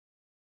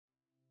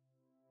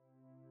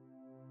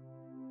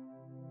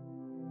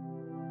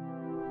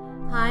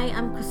Hi,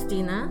 I'm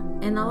Christina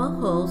and our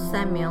host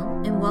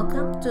Samuel, and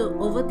welcome to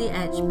Over the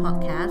Edge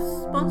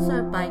podcast,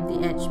 sponsored by The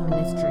Edge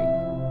Ministry.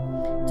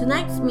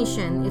 Tonight's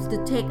mission is to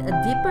take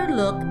a deeper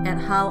look at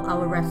how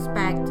our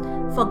respect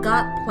for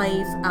God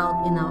plays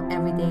out in our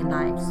everyday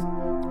lives,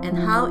 and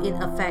how it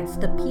affects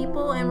the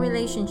people and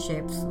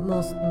relationships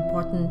most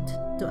important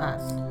to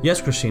us.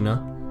 Yes,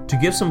 Christina. To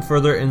give some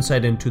further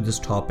insight into this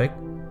topic,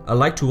 I'd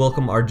like to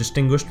welcome our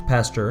distinguished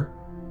pastor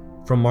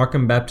from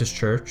Markham Baptist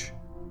Church,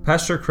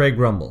 Pastor Craig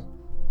Rumble.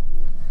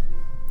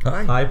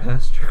 Hi,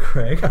 Pastor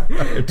Craig.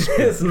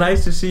 It's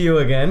nice to see you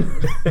again.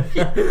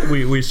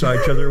 we saw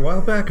each other a while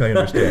back, I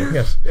understand.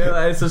 Yes.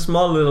 Yeah, it's a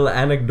small little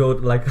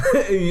anecdote. Like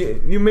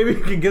you maybe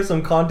can give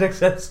some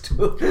context as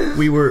to.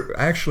 We were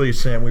actually,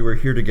 Sam. We were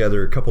here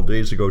together a couple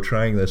days ago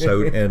trying this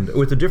out, and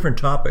with a different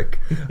topic.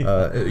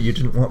 You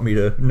didn't want me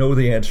to know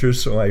the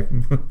answers, so I've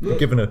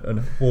given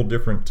a whole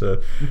different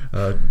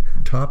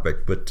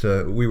topic. But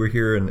we were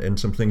here, and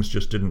some things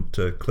just didn't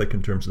click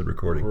in terms of the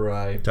recording.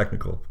 Right.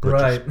 Technical glitches.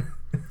 Right.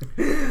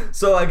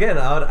 So again,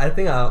 I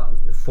think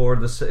for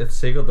the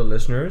sake of the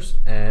listeners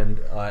and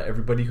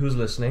everybody who's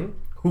listening,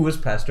 who is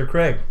Pastor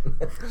Craig?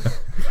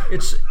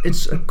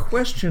 It's a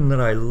question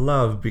that I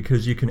love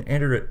because you can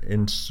enter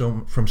it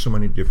from so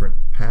many different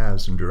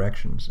paths and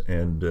directions.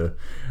 And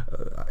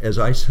as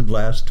I said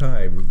last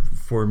time,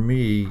 for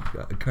me,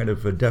 kind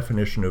of a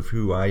definition of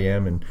who I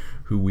am and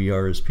who we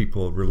are as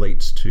people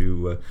relates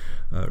to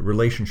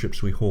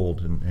relationships we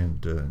hold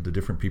and the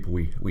different people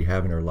we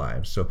have in our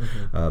lives. So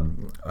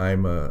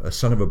I'm a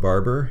son of a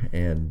barber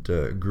and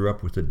grew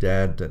up with a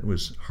dad that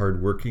was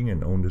hardworking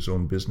and owned his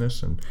own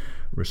business and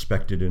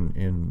respected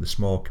in the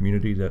small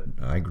community that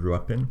I grew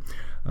up in.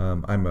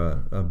 I'm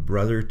a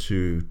brother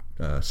to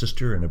a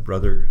sister and a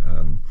brother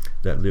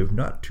that live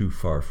not too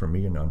far from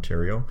me in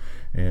Ontario,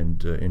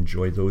 and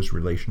enjoy those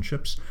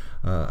relationships.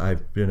 I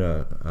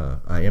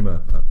am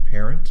a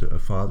parent, a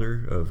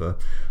father of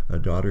a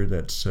daughter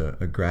that's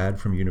a grad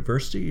from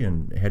university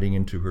and heading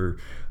into her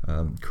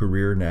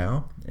career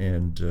now,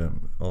 and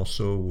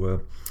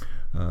also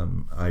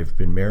I've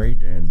been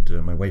married, and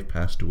my wife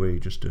passed away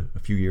just a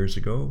few years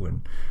ago,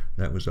 and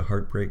that was a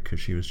heartbreak because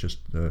she was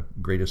just the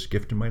greatest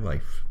gift in my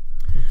life.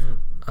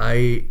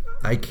 I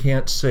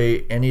can't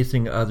say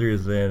anything other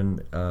than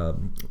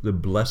the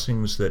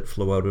blessings that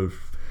flow out of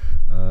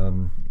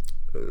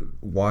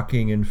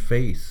walking in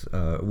faith.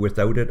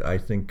 Without it, I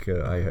think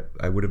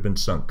I would have been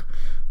sunk.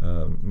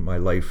 My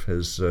life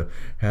has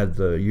had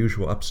the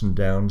usual ups and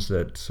downs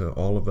that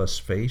all of us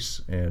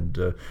face,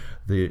 and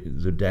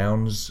the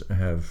downs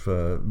have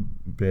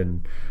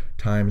been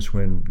times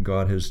when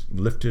God has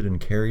lifted and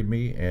carried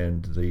me,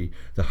 and the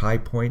high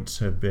points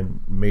have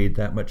been made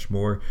that much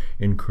more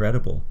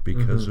incredible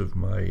because of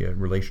my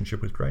relationship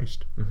with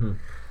Christ.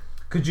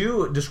 Could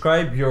you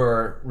describe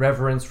your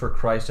reverence for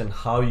Christ and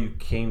how you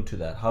came to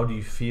that? How do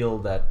you feel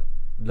that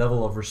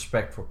level of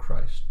respect for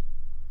Christ?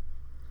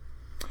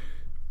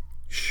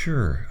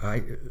 Sure.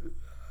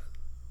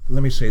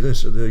 Let me say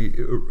this: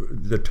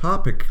 the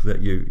topic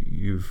that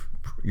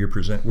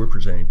we're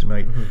presenting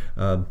tonight.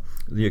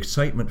 The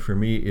excitement for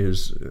me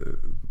is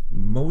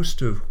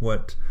most of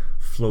what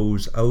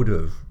flows out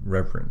of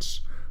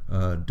reverence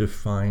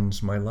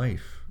defines my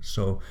life.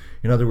 So,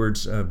 in other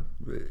words,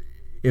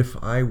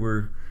 if I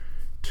were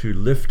to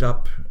lift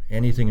up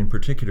anything in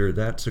particular,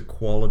 that's a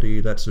quality,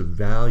 that's a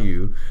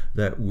value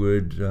that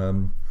would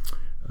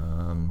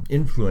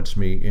influence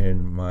me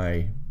in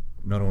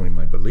not only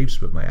my beliefs,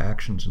 but my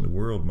actions in the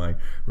world, my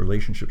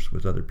relationships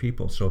with other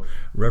people. So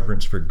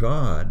reverence for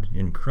God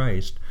in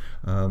Christ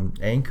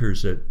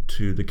anchors it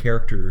to the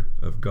character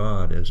of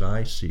God as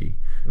I see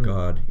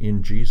God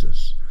in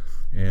Jesus.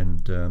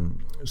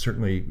 And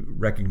certainly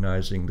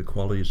recognizing the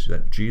qualities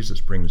that Jesus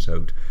brings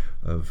out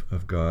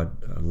of God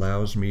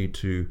allows me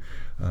to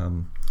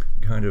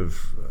kind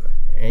of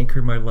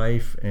anchor my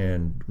life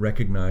and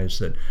recognize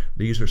that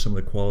these are some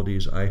of the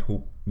qualities I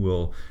hope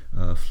will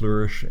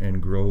flourish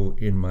and grow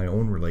in my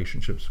own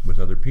relationships with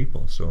other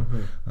people. So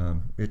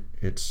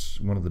it's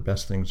one of the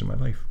best things in my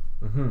life.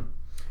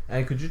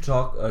 And could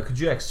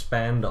you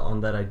expand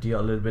on that idea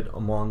a little bit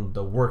among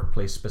the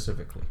workplace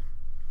specifically?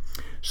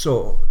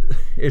 So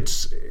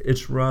it's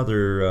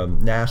rather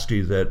nasty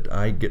that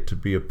I get to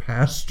be a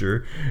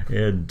pastor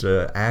and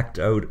act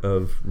out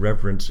of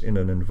reverence in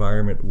an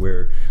environment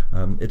where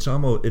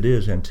it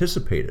is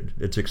anticipated,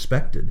 it's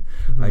expected.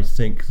 I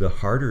think the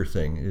harder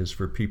thing is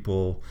for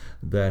people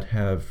that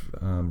have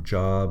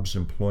jobs,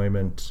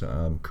 employment,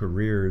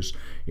 careers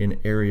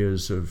in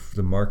areas of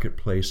the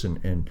marketplace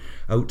and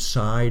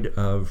outside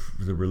of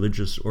the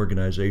religious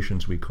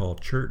organizations we call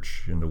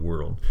church in the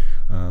world,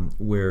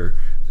 where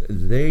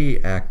they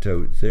act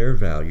out their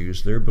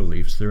values, their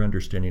beliefs, their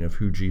understanding of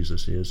who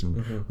Jesus is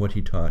and what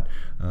he taught.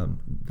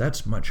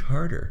 That's much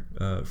harder.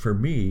 For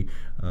me,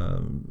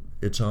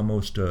 it's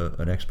almost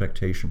an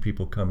expectation.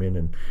 People come in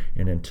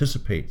and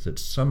anticipate that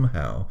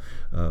somehow,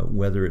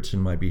 whether it's in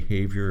my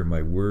behavior,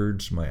 my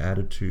words, my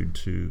attitude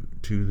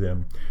to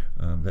them,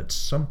 that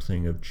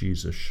something of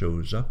Jesus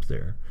shows up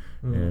there.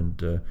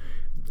 And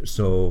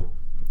so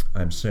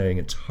I'm saying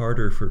it's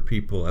harder for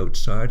people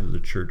outside of the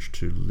church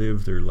to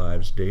live their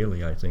lives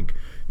daily, I think,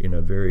 in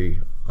a very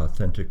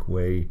authentic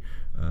way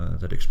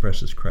that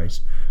expresses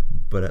Christ.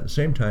 But at the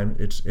same time,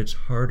 it's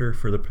harder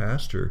for the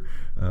pastor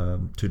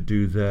to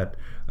do that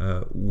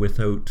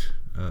without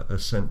a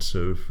sense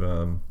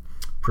of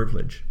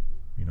privilege.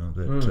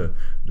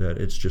 That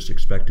it's just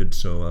expected,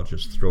 so I'll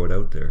just throw it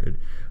out there.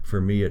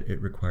 For me,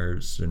 it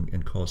requires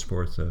and calls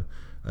forth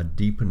a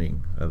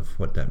deepening of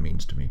what that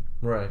means to me.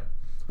 Right.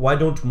 Why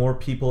don't more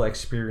people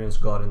experience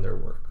God in their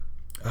work?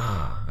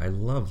 I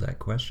love that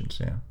question,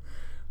 Sam.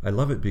 I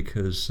love it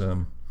because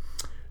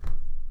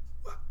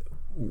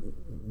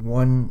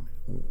one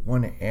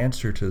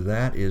answer to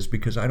that is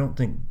because I don't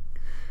think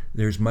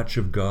there's much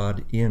of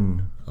God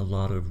in a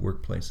lot of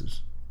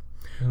workplaces.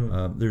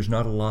 There's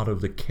not a lot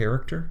of the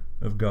character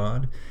of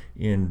God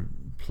in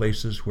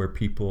places where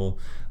people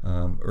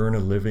earn a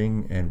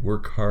living and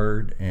work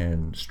hard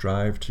and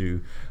strive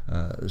to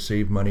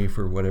save money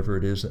for whatever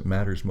it is that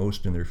matters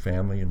most in their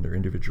family and their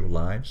individual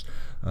lives.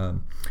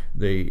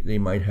 They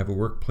might have a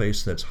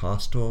workplace that's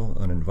hostile,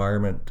 an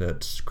environment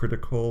that's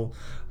critical,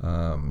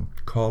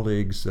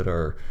 colleagues that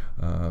are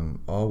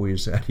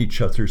always at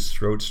each other's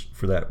throats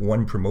for that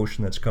one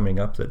promotion that's coming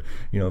up that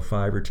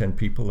 5 or 10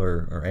 people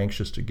are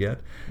anxious to get.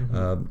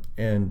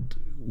 And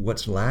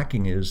what's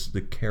lacking is the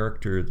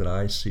character that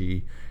I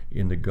see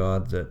in the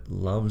God that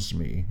loves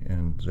me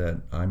and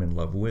that I'm in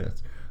love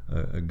with,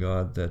 a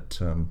God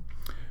that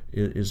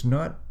is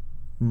not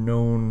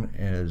known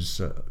as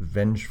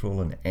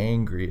vengeful and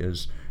angry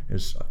as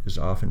is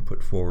often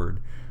put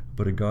forward,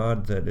 but a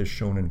God that is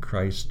shown in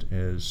Christ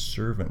as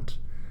servant,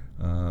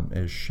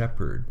 as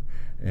shepherd,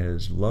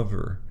 as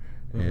lover,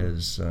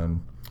 as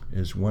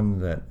one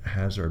that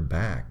has our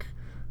back.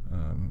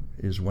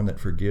 Is one that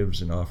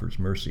forgives and offers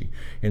mercy.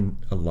 And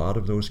a lot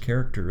of those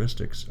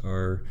characteristics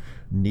are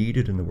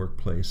needed in the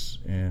workplace,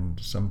 and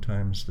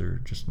sometimes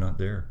they're just not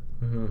there.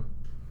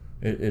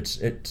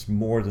 It's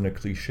more than a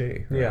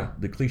cliche. Right? Yeah.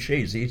 The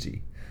cliche is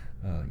easy.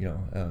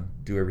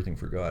 Do everything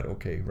for God.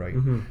 Okay, right.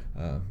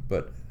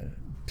 But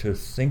to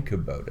think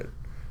about it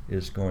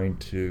is going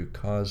to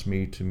cause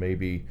me to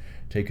maybe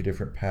take a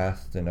different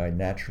path than I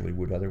naturally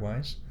would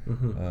otherwise.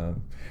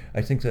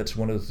 I think that's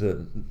one of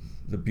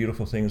the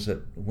beautiful things,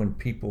 that when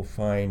people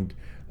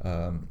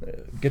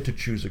get to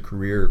choose a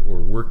career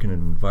or work in an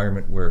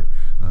environment where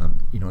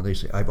they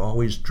say, I've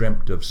always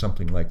dreamt of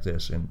something like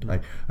this,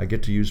 and I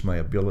get to use my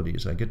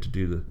abilities, I get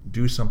to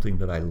do something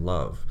that I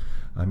love.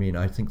 I mean,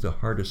 I think the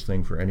hardest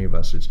thing for any of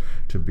us is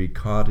to be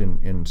caught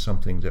in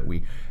something that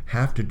we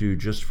have to do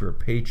just for a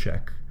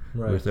paycheck,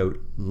 right, without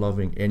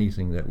loving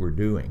anything that we're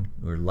doing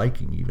or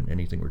liking even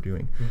anything we're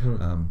doing.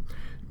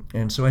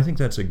 And so I think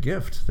that's a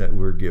gift that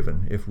we're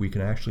given if we can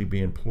actually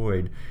be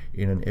employed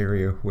in an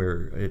area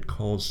where it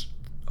calls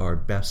our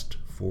best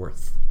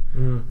forth.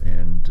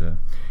 And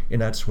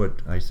that's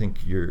what I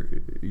think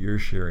you're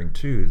sharing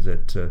too,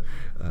 that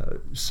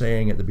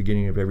saying at the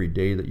beginning of every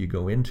day that you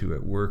go into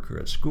at work or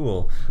at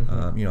school,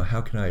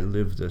 how can I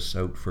live this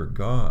out for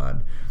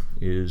God,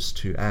 is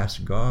to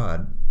ask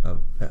God,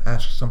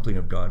 ask something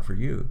of God for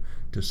you,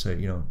 to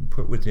say,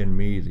 put within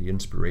me the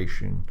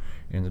inspiration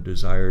and the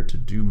desire to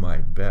do my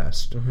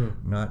best,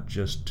 not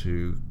just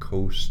to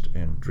coast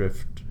and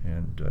drift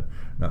and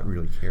not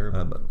really care.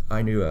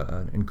 I knew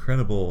an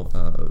incredible,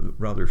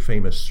 rather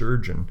famous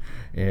surgeon,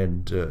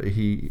 and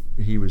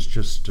he was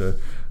just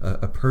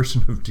a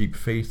person of deep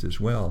faith as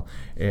well.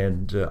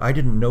 And I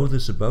didn't know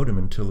this about him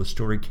until a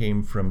story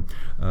came from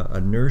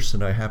a nurse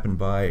that I happened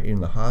by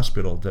in the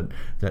hospital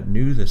that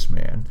knew this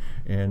man.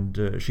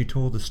 And she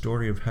told the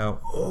story of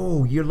how,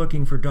 you're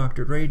looking for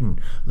Dr. Radin.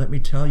 Let me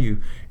tell you,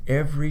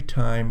 every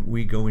time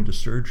we go into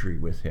surgery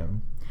with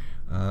him,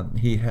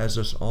 he has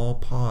us all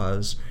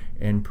pause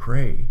and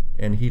pray,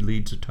 and he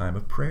leads a time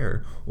of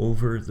prayer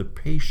over the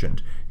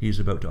patient he's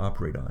about to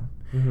operate on.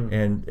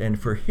 And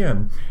for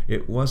him,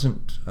 it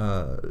wasn't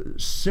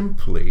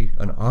simply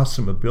an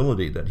awesome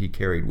ability that he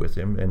carried with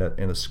him and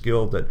a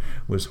skill that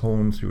was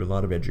honed through a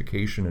lot of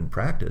education and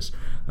practice,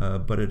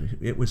 but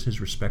it was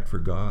his respect for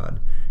God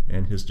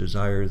and his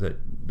desire that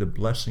the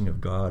blessing of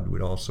God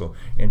would also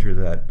enter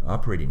that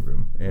operating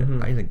room.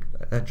 And I think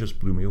that just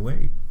blew me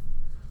away.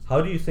 How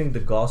do you think the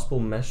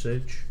gospel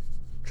message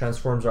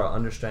transforms our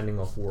understanding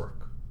of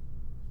work?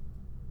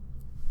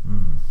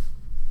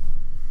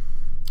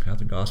 How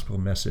the gospel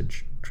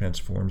message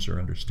transforms our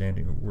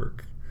understanding of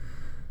work.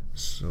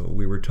 So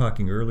we were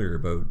talking earlier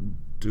about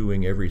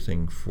doing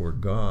everything for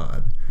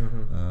God.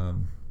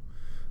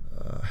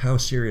 How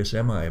serious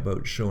am I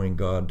about showing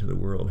God to the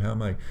world? How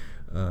am I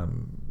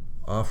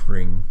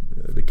offering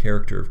the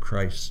character of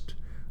Christ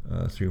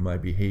through my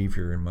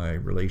behavior and my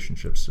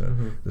relationships,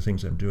 the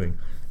things I'm doing?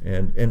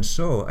 And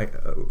so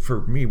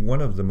for me,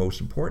 one of the most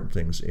important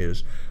things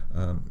is,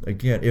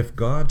 again, if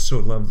God so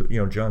loved,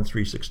 John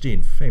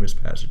 3:16, famous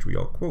passage we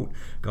all quote,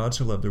 God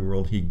so loved the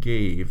world, he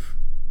gave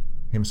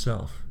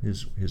himself,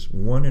 his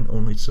one and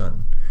only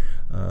son.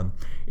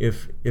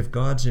 If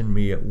God's in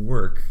me at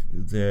work,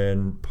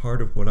 then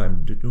part of what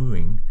I'm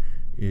doing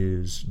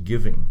is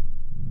giving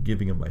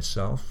giving of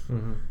myself,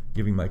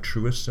 giving my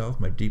truest self,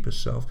 my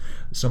deepest self,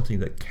 something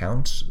that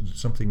counts,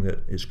 something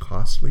that is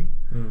costly.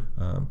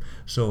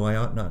 So I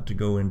ought not to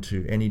go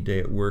into any day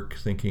at work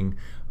thinking,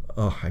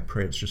 oh, I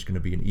pray it's just going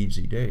to be an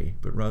easy day,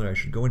 but rather I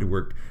should go into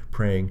work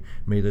praying,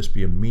 may this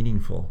be a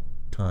meaningful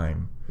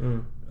time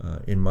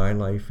in my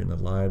life, in the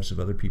lives of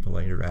other people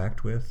I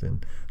interact with,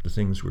 and the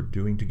things we're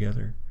doing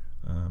together.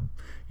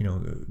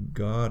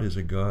 God is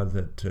a God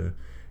that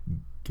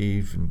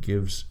gave and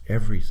gives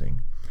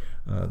everything.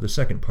 The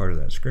second part of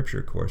that scripture,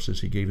 of course,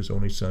 is he gave his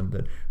only son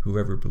that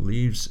whoever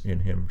believes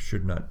in him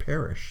should not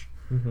perish,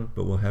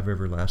 but will have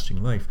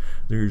everlasting life.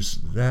 There's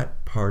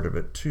that part of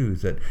it too,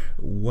 that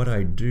what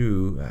I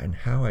do and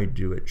how I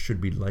do it should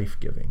be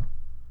life-giving.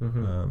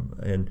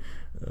 And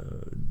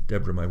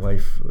Deborah, my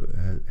wife,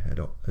 had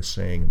a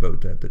saying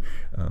about that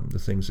the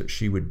things that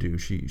she would do,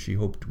 she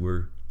hoped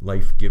were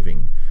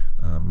life-giving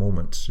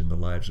moments in the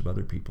lives of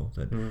other people,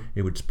 that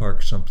it would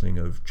spark something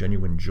of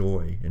genuine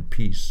joy and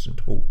peace and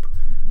hope.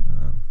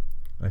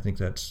 I think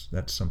that's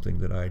something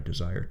that I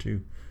desire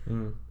too.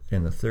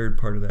 And the third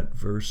part of that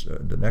verse,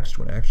 the next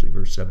one actually,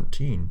 verse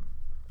 17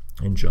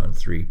 in John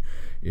 3,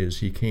 is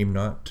he came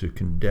not to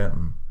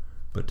condemn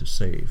but to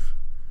save.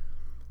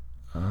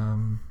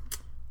 And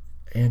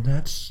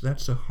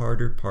that's a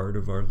harder part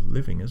of our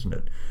living, isn't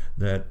it?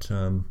 That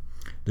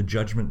the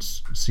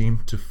judgments seem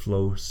to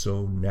flow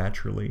so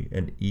naturally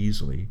and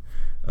easily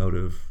out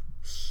of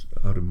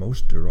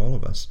most or all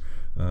of us.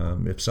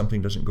 If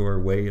something doesn't go our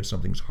way, if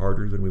something's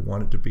harder than we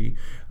want it to be,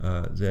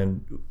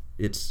 then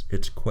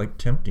it's quite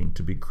tempting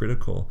to be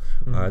critical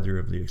either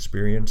of the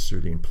experience or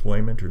the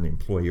employment or the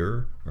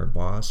employer, our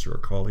boss or our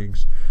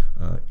colleagues,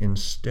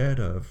 instead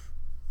of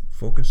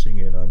focusing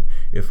in on,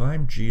 if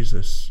I'm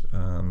Jesus'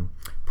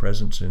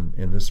 presence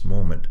in this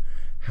moment,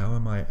 how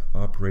am I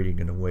operating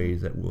in a way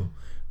that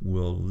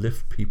will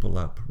lift people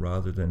up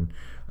rather than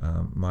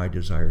my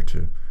desire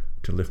to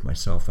lift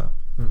myself up.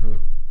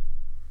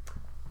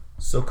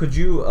 So could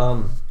you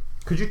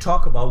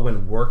talk about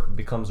when work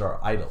becomes our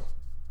idol?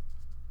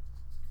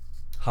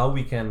 How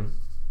we can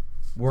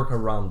work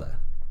around that?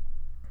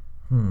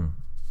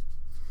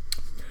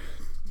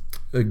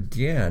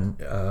 Again,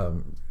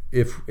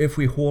 if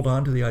we hold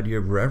on to the idea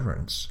of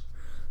reverence,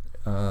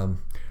 I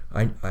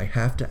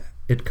have to.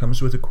 It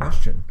comes with a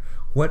question: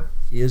 what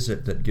is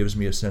it that gives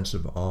me a sense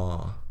of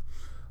awe?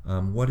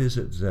 What is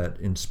it that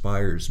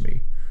inspires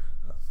me?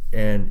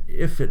 And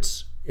if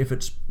it's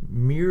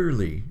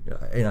merely,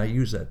 and I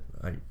use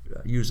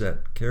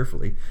that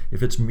carefully,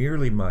 if it's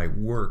merely my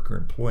work or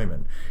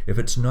employment, if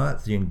it's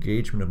not the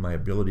engagement of my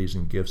abilities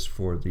and gifts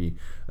for the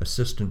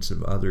assistance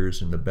of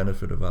others and the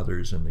benefit of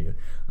others and the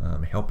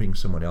helping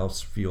someone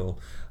else feel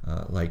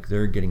like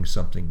they're getting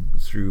something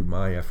through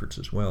my efforts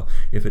as well,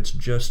 if it's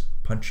just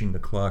punching the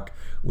clock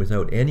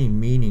without any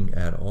meaning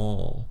at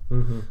all,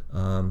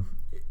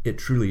 it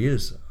truly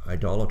is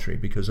idolatry,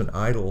 because an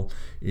idol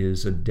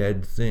is a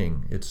dead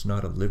thing. It's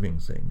not a living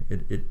thing.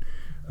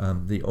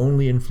 The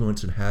only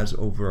influence it has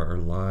over our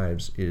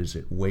lives is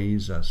it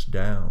weighs us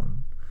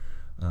down.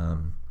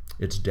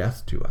 It's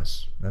death to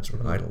us. That's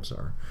what idols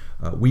are.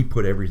 We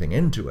put everything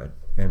into it,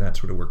 and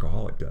that's what a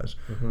workaholic does.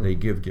 They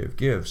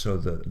give. So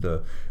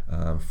the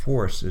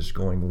force is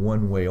going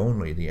one way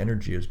only. The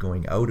energy is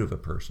going out of a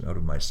person, out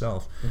of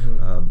myself.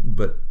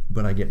 But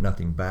I get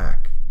nothing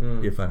back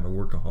if I'm a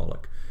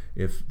workaholic.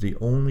 If the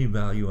only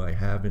value I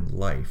have in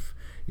life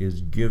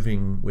is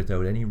giving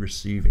without any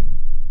receiving,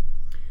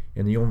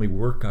 and the only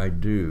work I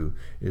do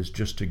is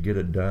just to get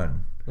it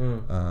done,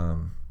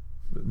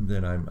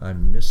 then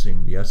I'm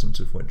missing the essence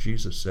of what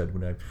Jesus said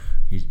when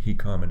he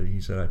commented.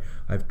 He said,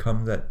 I've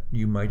come that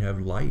you might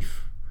have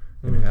life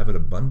and have it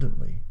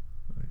abundantly.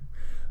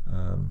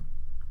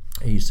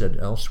 He said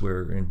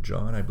elsewhere in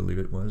John, I believe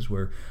it was,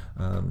 where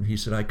he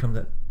said, I come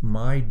that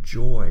my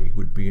joy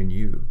would be in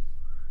you,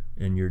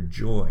 and your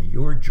joy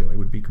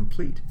would be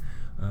complete.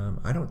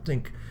 I don't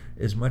think,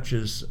 as much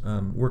as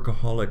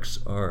workaholics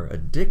are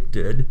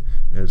addicted,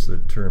 as the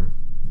term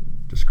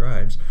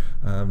describes,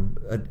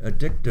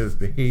 addictive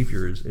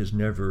behavior is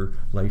never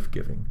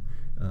life-giving.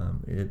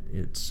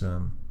 It's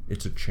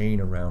a chain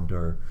around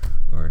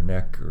our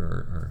neck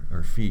or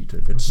our feet.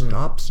 It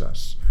stops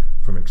us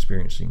from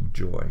experiencing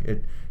joy.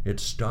 It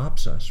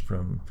stops us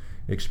from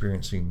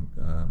experiencing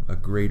a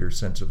greater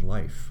sense of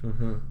life.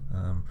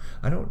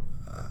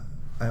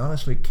 I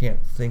honestly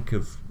can't think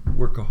of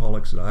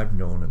workaholics that I've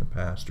known in the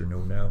past or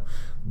know now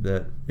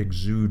that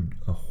exude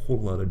a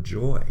whole lot of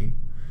joy.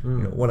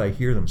 What I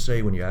hear them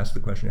say when you ask the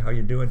question, how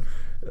you doing?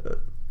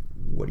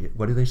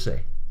 What do they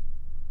say?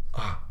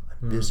 I'm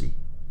busy.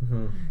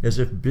 As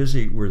if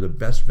busy were the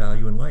best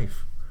value in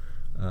life.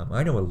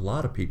 I know a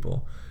lot of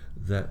people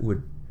that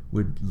would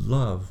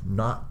love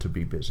not to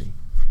be busy.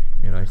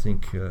 And I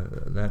think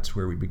that's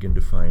where we begin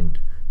to find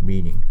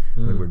meaning,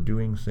 when we're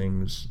doing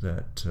things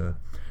that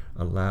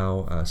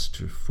allow us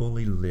to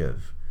fully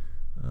live,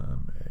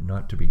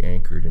 not to be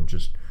anchored in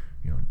just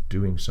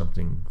doing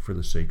something for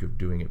the sake of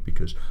doing it,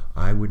 because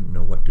I wouldn't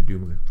know what to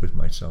do with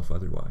myself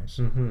otherwise.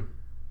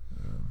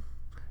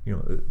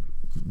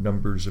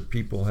 numbers of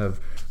people have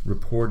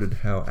reported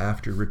how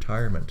after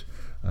retirement,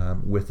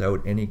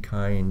 without any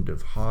kind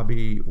of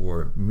hobby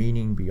or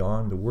meaning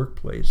beyond the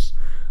workplace,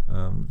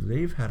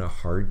 they've had a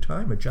hard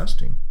time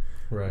adjusting.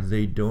 Right.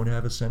 They don't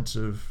have a sense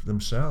of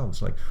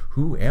themselves. Like,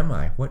 who am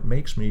I? What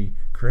makes me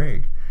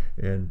Craig?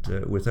 And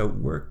without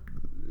work,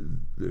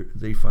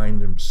 they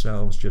find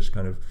themselves just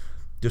kind of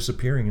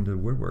disappearing into the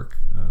woodwork.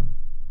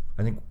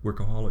 I think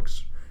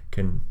workaholics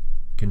can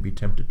be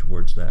tempted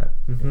towards that,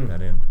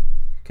 that end.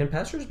 Can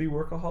pastors be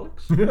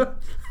workaholics?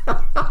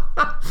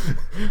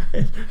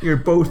 You're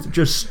both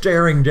just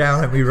staring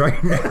down at me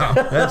right now.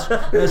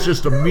 That's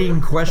just a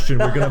mean question.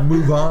 We're going to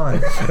move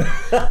on.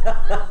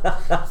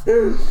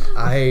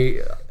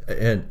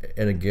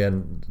 And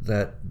again,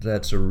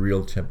 that's a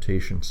real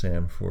temptation,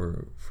 Sam,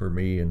 for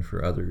me and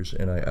for others.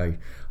 And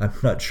I'm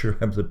not sure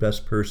I'm the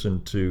best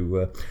person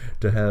to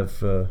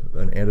have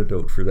an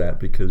antidote for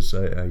that, because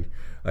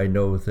I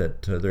know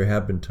that there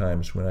have been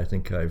times when I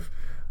think I've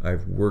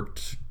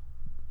worked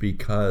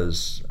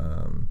because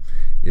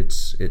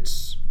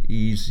it's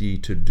easy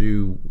to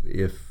do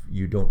if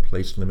you don't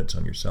place limits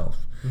on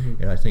yourself.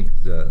 And I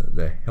think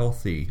the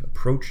healthy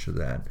approach to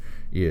that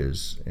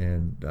is,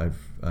 and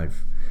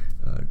I've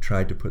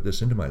tried to put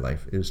this into my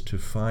life, is to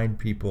find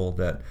people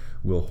that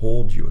will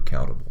hold you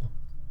accountable.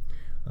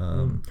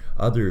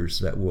 Others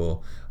that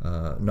will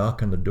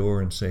knock on the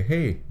door and say,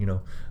 hey,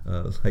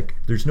 like,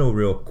 there's no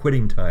real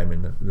quitting time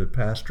in the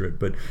pastorate,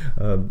 but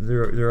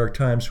there are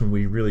times when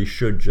we really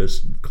should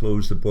just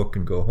close the book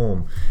and go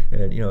home.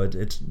 And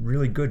it's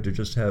really good to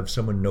just have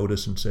someone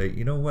notice and say,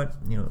 you know what,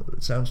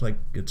 it sounds like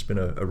it's been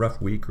a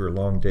rough week or a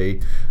long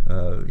day.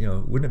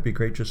 Wouldn't it be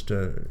great just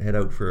to head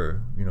out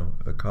for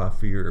a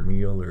coffee or a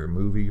meal or a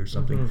movie or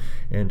something,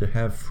 and to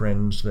have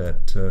friends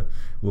that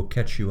will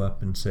catch you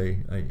up and say,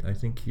 I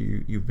think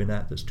you've been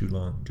at this too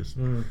long. Just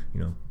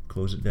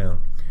close it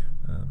down.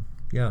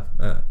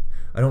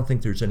 I don't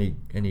think there's any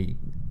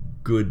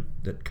good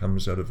that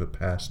comes out of a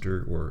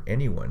pastor or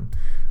anyone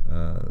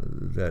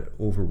that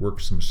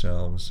overworks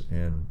themselves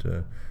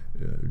and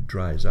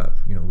dries up.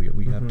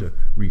 We have to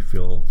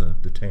refill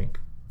the tank.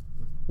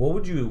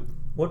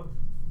 What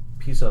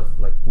piece of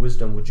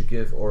wisdom would you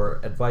give,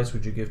 or advice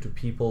would you give to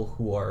people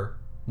who are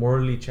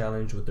morally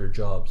challenged with their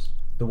jobs,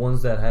 the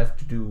ones that have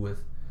to do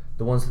with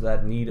the ones that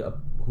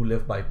who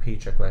live by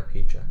paycheck?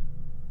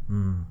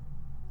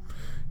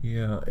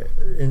 Yeah,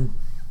 and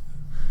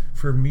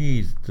for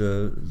me,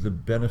 the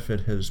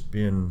benefit has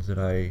been that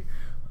I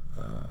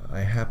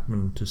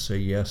happen to say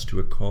yes to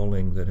a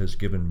calling that has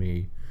given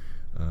me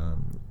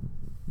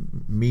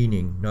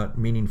meaning, not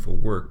meaningful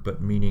work,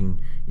 but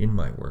meaning in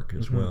my work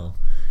as well.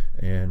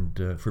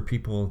 And for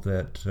people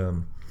that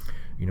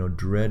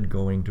dread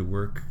going to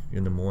work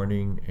in the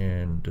morning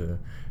and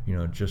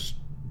just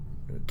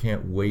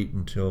can't wait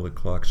until the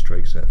clock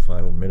strikes that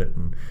final minute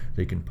and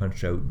they can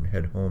punch out and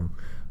head home,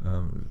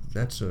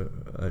 that's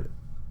a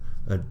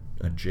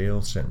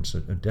jail sentence, a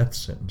death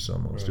sentence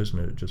almost, isn't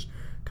it? It just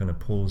kind of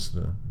pulls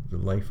the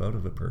life out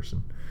of a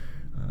person.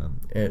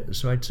 And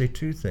so I'd say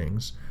two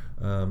things.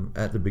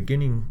 At the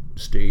beginning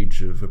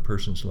stage of a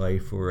person's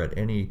life, or at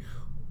any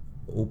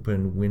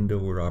open window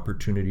or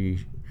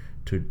opportunity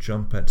to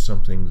jump at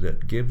something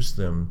that gives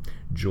them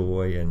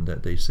joy and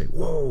that they say,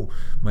 whoa,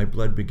 my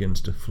blood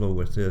begins to flow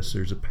with this,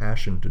 there's a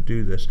passion to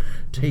do this,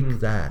 take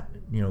that,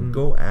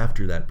 go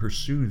after that,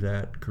 pursue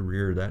that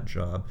career, that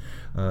job,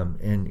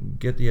 and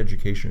get the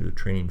education or the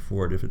training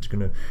for it. If it's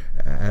going to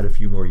add a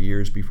few more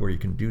years before you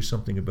can do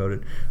something about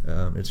it,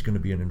 it's going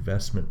to be an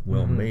investment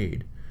well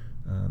made.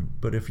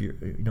 But if you're,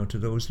 to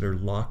those that are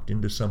locked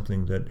into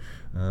something that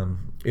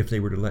if they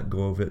were to let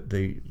go of it,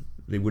 they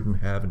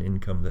wouldn't have an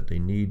income that they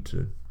need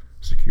to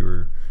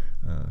secure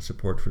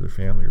support for their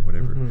family or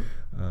whatever.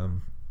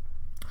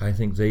 I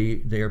think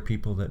they are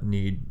people that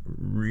need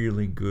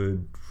really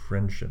good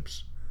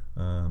friendships,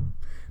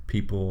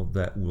 people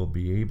that will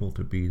be able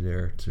to be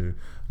there to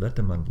let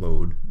them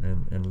unload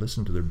and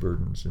listen to their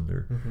burdens and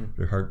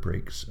their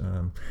heartbreaks,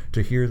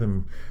 to hear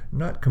them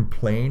not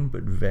complain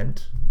but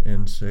vent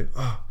and say,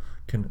 oh,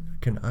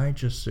 can I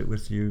just sit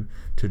with you?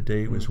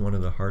 Today was one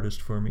of the hardest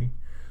for me.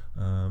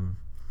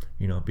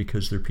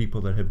 Because they're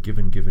people that have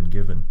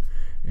given,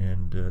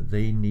 and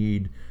they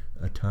need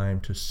a time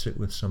to sit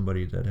with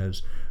somebody that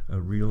has a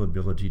real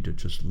ability to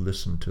just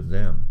listen to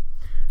them,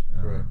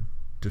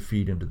 to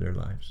feed into their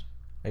lives.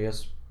 I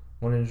guess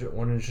one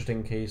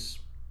interesting case,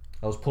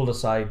 I was pulled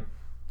aside,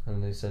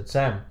 and they said,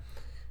 "Sam,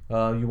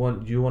 you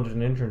wanted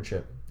an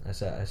internship?" I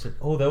said,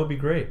 "Oh, that would be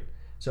great."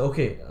 So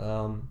okay,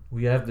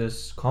 we have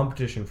this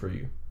competition for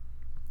you.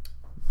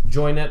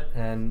 Join it,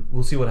 and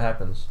we'll see what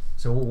happens.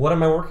 So what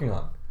am I working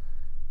on?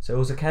 So it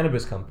was a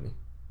cannabis company.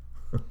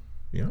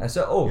 Yeah. I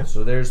said,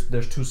 so there's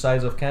two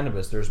sides of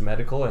cannabis. There's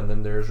medical and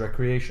then there's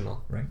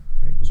recreational. Right.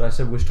 So I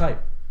said, which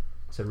type?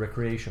 I said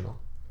recreational.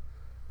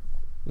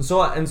 And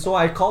so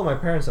I called my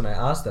parents and I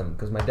asked them,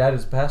 because my dad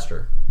is a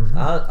pastor.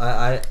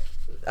 I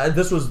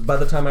this was by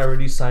the time I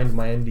already signed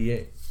my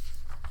NDA.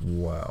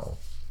 Wow.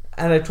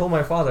 And I told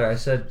my father, I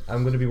said,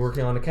 I'm going to be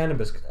working on a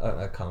cannabis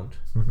account.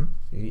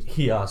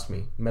 He asked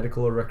me,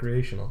 medical or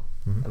recreational?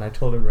 And I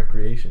told him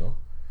recreational.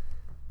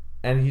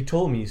 And he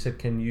told me, he said,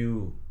 can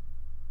you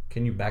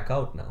back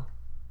out now?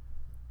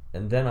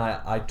 And then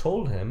I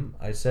told him,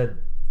 I said,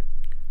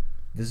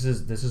 this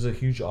is a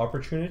huge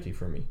opportunity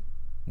for me.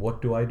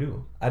 What do I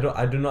do?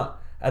 I do not.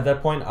 At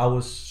that point, I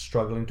was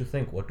struggling to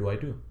think, what do I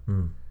do?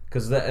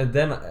 Because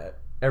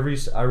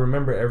I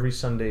remember every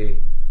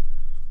Sunday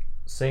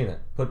saying it,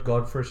 put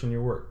God first in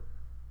your work.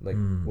 Like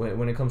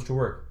when it comes to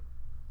work,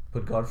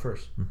 put God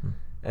first.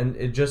 And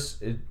it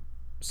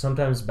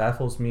sometimes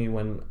baffles me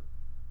when,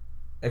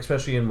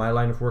 especially in my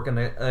line of work, and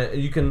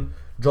you can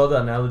draw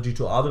the analogy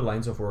to other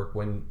lines of work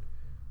when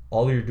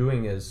all you're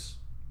doing is,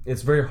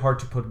 it's very hard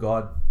to put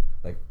God,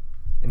 like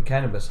in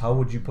cannabis, how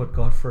would you put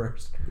God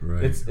first?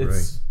 Right.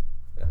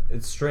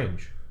 It's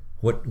strange.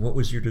 What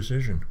was your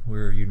decision?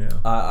 Where are you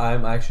now?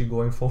 I'm actually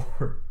going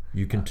forward.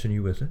 You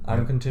continue with it?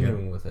 I'm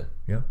continuing with it.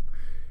 Yeah.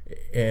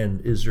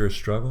 And is there a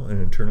struggle,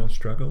 an internal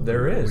struggle?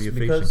 There is, what are you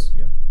because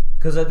facing?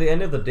 Because at the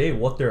end of the day,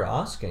 what they're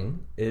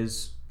asking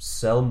is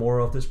sell more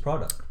of this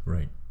product.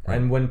 Right.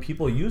 And when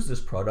people use this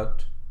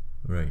product,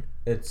 right,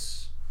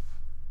 it's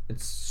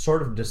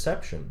sort of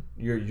deception.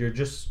 You're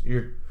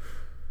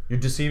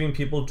deceiving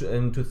people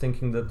into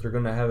thinking that they're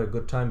going to have a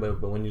good time,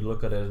 but when you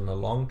look at it in the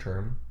long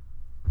term,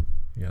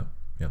 yeah.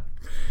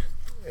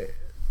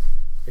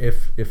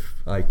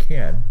 If I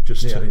can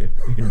just to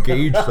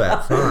engage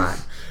that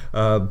thought,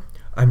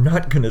 I'm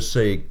not going to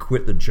say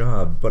quit the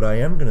job, but I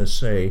am going to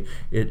say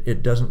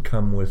it doesn't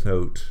come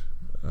without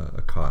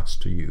a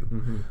cost to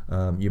you.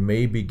 You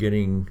may be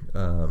getting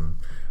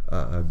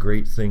a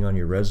great thing on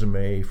your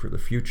resume for the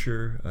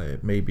future.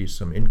 It may be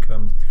some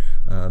income,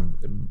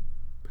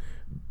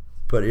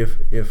 but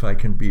if I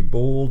can be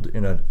bold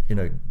in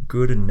a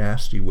good and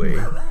nasty way,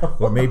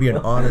 or maybe an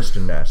honest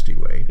and nasty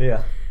way,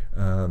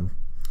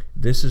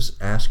 this is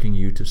asking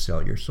you to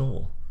sell your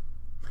soul.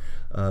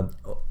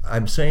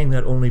 I'm saying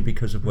that only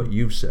because of what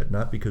you've said,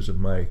 not because of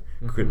my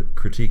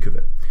critique of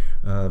it.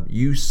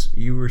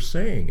 You were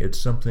saying it's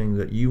something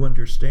that you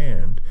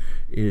understand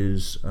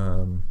is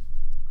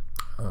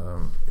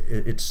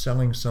it's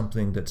selling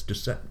something that's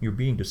you're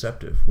being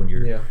deceptive when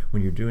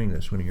you're doing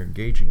this, when you're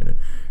engaging in it.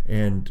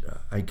 And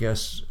I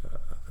guess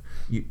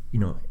you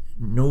know,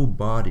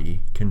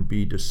 nobody can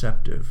be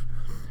deceptive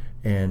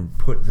and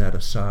put that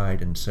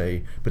aside and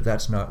say, but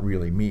that's not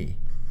really me.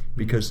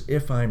 Because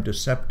if I'm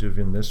deceptive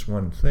in this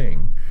one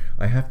thing,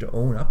 I have to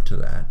own up to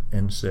that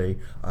and say,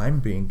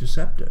 I'm being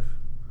deceptive.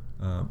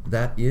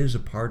 That is a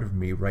part of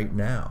me right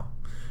now.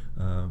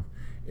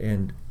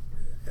 And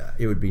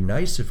it would be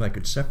nice if I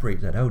could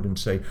separate that out and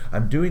say,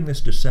 I'm doing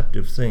this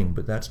deceptive thing,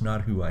 but that's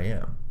not who I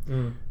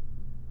am.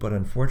 But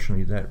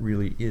unfortunately, that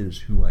really is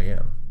who I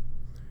am.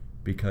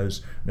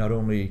 Because not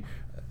only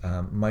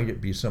might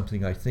it be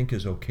something I think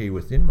is okay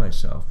within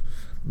myself,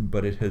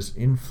 but it has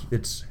an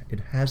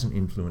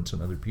influence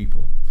on other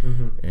people.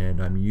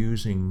 And I'm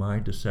using my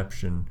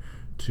deception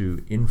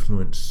to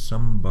influence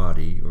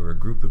somebody or a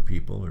group of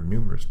people or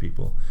numerous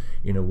people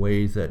in a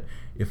way that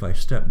if I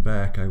step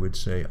back, I would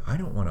say, I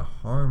don't want to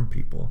harm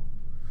people.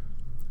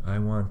 I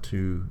want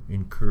to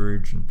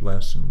encourage and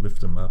bless and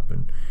lift them up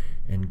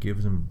and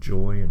give them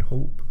joy and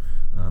hope.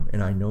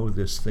 And I know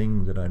this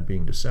thing that I'm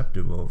being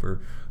deceptive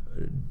over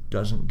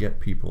doesn't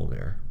get people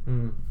there.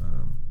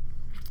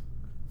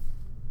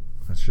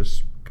 That's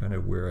just kind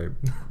of where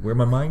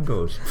my mind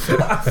goes.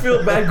 I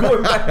feel bad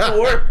going back to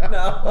work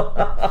now.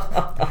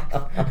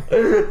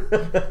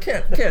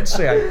 Can't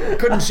say I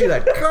couldn't see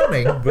that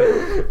coming, but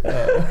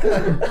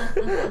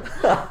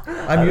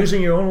I'm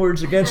using your own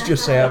words against you,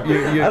 Sam.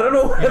 I don't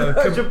know whether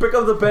I should pick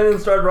up the pen and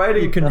start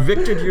writing. You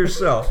convicted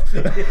yourself.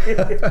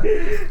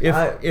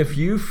 If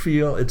you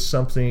feel it's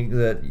something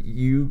that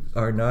you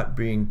are not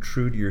being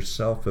true to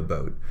yourself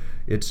about,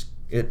 it's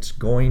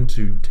going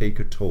to take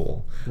a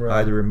toll,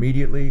 either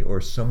immediately or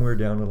somewhere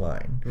down the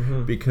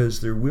line,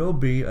 because there will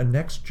be a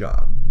next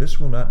job. This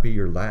will not be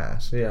your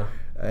last.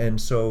 And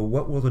so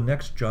what will the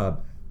next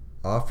job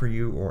offer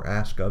you or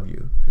ask of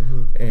you?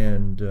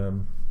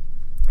 And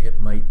it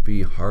might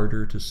be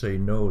harder to say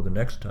no the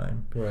next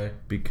time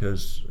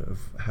because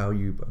of how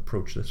you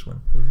approach this one.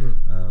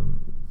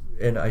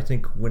 And I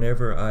think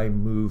whenever I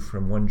move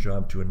from one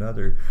job to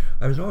another,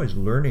 I was always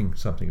learning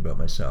something about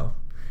myself.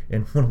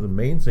 And one of the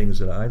main things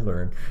that I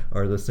learned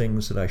are the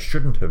things that I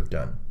shouldn't have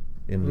done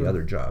in the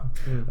other job.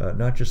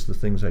 Not just the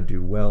things I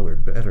do well or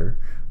better,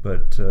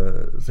 but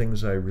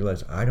things I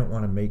realize I don't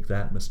want to make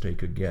that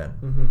mistake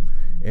again.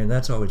 And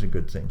that's always a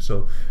good thing.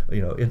 So,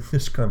 in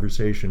this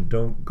conversation,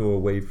 don't go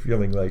away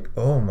feeling like,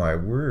 oh my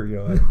word,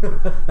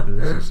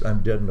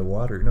 I'm dead in the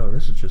water. No,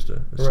 this is just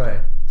a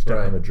step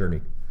on the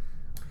journey.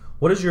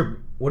 What is your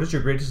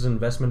greatest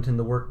investment in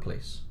the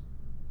workplace?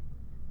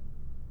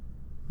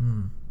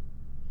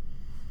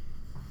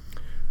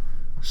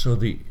 So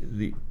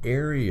the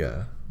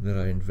area that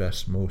I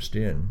invest most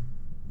in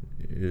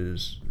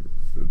is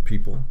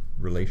people,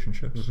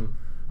 relationships.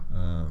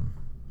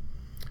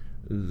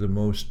 The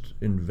most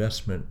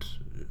investment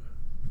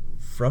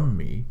from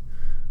me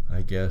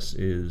I guess,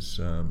 is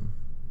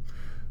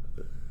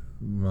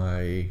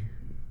my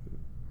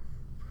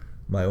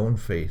own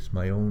faith,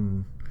 my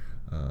own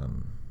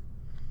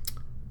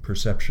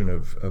perception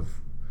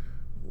of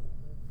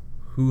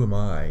who am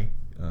I,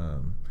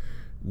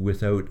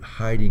 without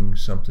hiding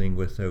something,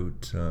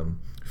 without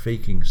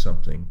faking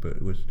something, but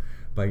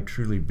by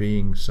truly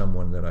being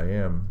someone that I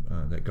am,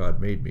 that God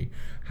made me.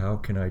 How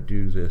can I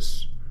do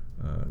this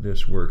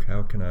work?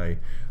 How can I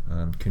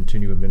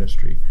continue a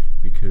ministry?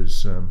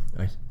 Because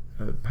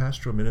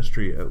pastoral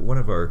ministry, one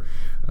of our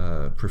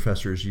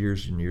professors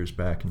years and years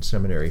back in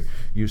seminary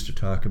used to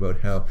talk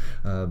about how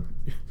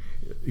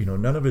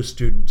none of his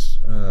students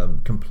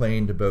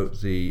complained about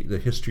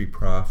the history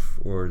prof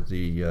or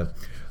the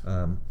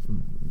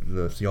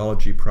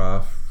theology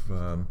prof.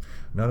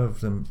 None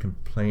of them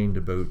complained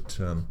about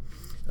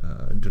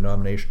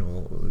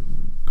denominational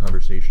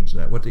conversations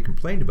and that. What they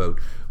complained about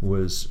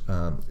was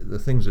the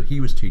things that he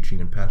was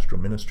teaching in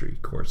pastoral ministry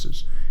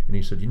courses. And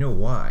he said, you know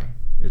why?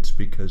 It's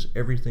because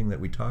everything that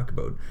we talk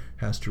about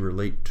has to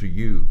relate to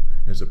you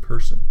as a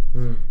person.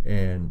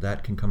 And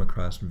that can come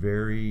across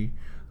very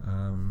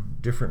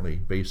differently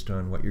based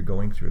on what you're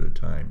going through at the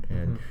time.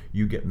 And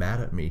you get mad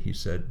at me, he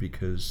said,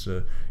 because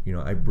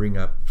I bring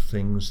up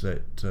things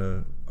that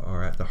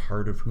are at the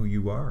heart of who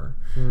you are,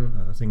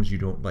 things you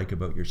don't like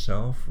about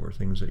yourself or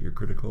things that you're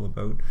critical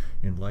about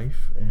in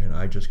life, and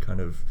I just kind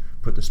of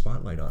put the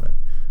spotlight on it.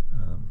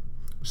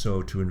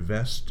 So to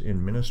invest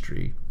in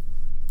ministry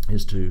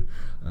is to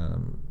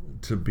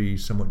be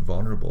somewhat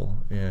vulnerable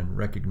and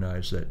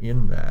recognize that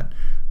in that,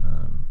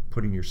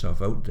 putting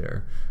yourself out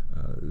there,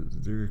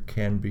 there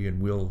can be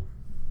and will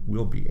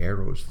be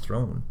arrows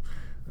thrown,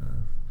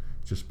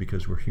 just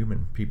because we're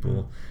human.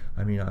 People,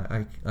 I mean,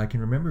 I can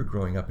remember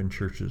growing up in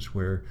churches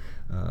where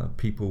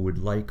people would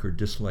like or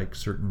dislike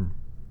certain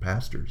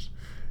pastors,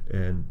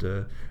 and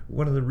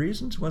one of the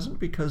reasons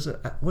wasn't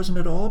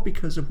at all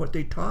because of what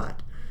they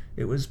taught.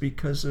 It was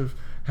because of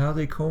how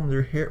they comb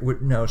their hair.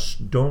 Now,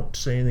 don't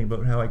say anything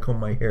about how I comb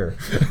my hair,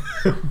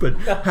 but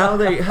how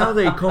they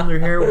comb their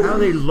hair, how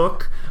they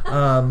look,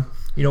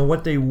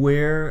 what they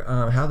wear,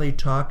 how they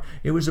talk.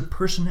 It was a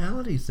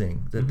personality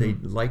thing that they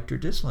liked or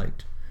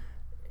disliked,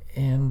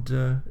 and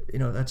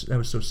that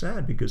was so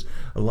sad because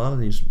a lot of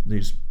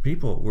these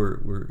people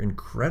were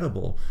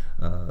incredible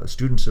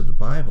students of the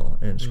Bible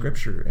and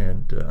Scripture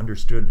and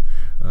understood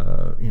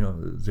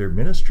their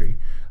ministry,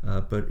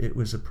 but it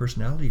was a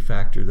personality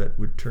factor that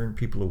would turn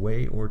people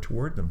away or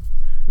toward them,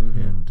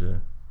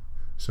 and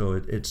so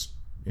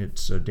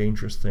it's a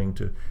dangerous thing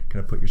to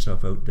kind of put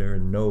yourself out there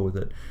and know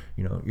that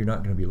you're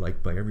not going to be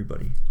liked by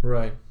everybody.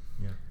 Right.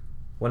 Yeah.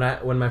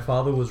 When my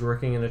father was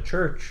working in a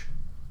church,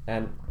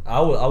 and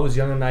I was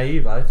young and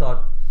naive, I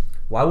thought,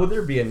 why would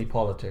there be any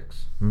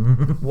politics?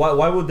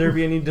 Why would there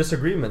be any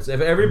disagreements?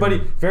 If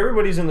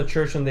everybody's in the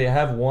church and they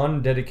have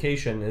one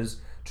dedication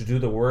is to do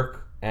the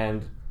work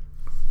and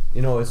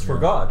it's for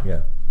God.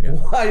 Yeah.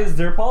 Why is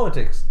there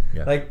politics?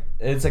 Yeah. Like,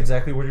 it's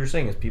exactly what you're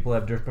saying, is people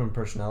have different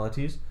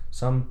personalities.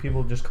 Some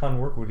people just can't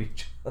work with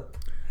each other.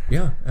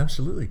 Yeah,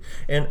 absolutely.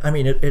 And I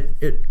mean,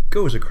 it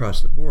goes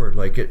across the board.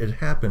 Like it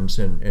happens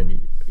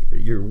in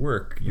your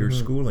work, your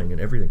schooling,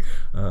 and everything.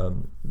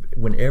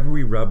 Whenever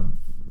we rub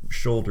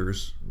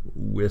shoulders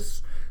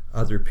with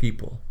other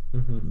people,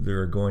 there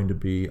are going to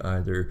be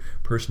either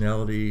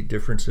personality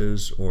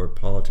differences or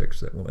politics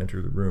that will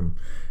enter the room,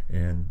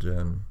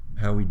 and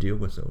how we deal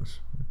with those.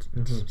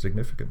 It's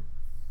significant.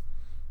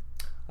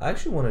 I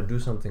actually want to do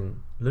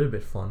something a little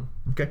bit fun.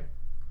 Okay.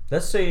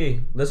 Let's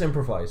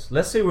improvise.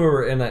 Let's say we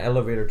were in an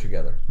elevator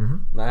together,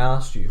 and I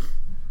asked you,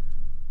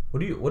 what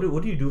do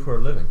you do for a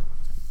living?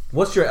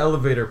 What's your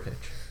elevator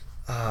pitch?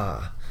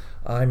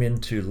 I'm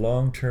into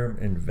long-term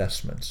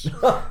investments.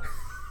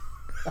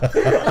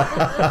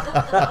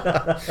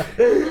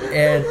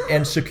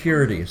 and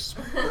securities.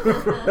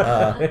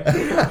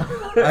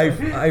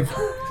 I've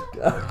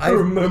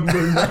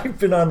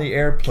been on the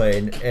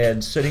airplane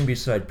and sitting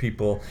beside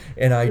people,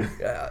 and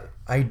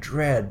I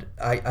dread.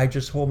 I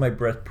just hold my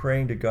breath,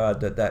 praying to God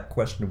that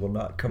question will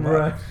not come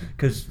up,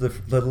 because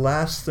the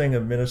last thing a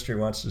minister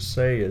wants to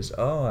say is,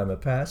 "Oh, I'm a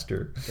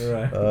pastor."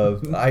 Right.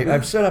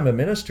 I've said I'm a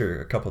minister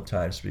a couple of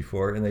times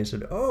before, and they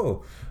said,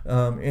 "Oh,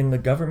 in the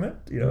government,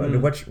 in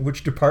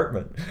which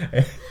department?"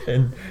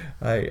 And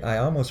I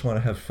almost want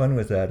to have fun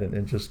with that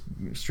and just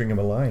string them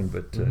a line,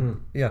 but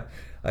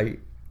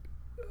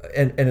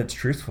And it's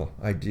truthful.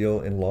 I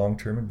deal in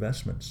long-term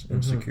investments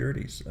and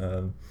securities.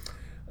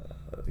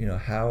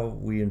 How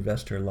we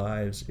invest our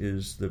lives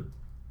is the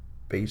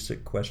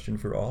basic question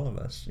for all of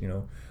us.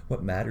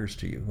 What matters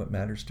to you? What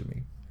matters to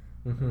me?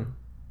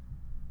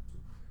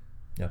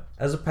 Yeah.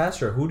 As a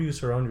pastor, who do you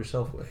surround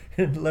yourself with?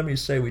 And let me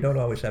say, we don't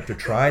always have to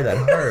try that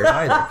hard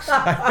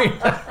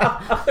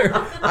either.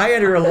 I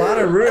enter a lot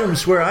of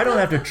rooms where I don't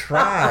have to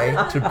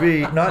try to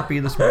not be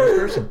the smartest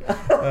person.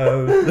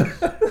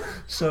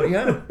 So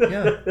yeah.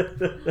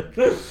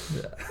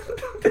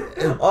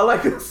 All I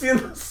can see in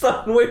the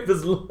sound wave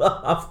is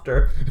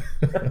laughter.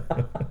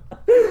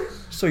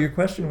 So your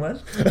question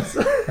was?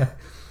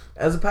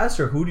 As a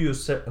pastor, who do you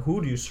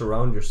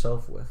surround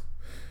yourself with?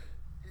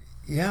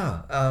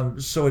 Yeah,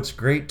 so it's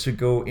great to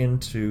go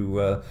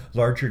into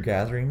larger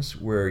gatherings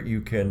where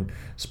you can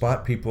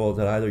spot people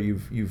that either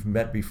you've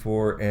met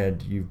before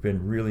and you've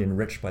been really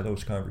enriched by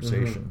those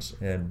conversations.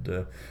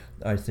 And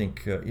I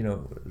think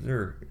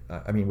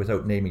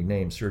without naming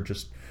names, there are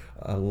just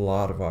a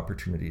lot of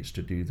opportunities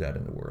to do that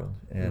in the world,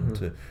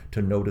 and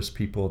to notice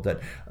people that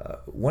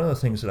one of the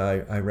things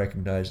that I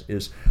recognize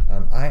is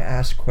I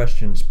ask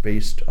questions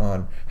based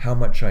on how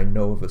much I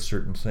know of a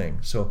certain thing.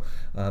 So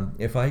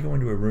if I go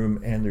into a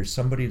room and there's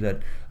somebody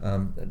that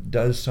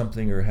does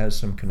something or has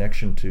some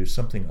connection to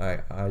something I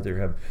either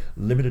have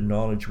limited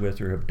knowledge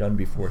with or have done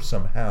before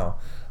somehow,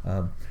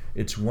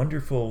 it's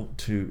wonderful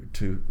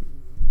to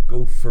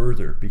go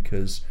further,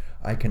 because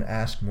I can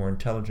ask more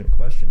intelligent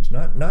questions,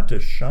 not to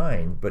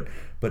shine, but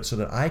so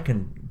that I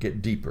can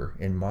get deeper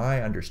in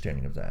my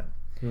understanding of that.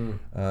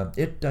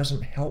 It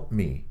doesn't help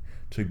me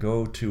to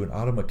go to an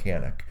auto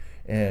mechanic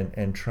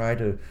and try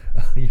to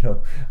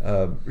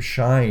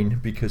shine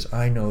because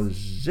I know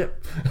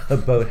zip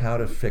about how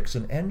to fix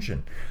an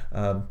engine.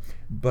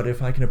 But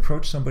if I can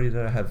approach somebody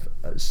that I have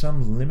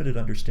some limited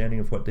understanding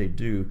of what they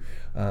do,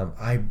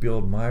 I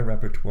build my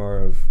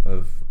repertoire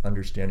of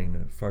understanding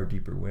in a far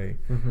deeper way,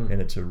 and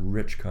it's a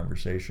rich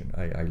conversation.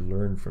 I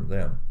learn from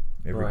them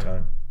every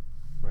time.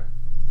 Right.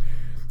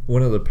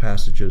 One of the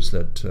passages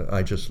that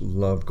I just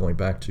love going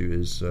back to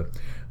is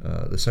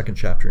the second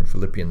chapter in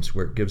Philippians,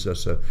 where it gives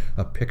us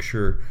a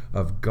picture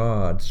of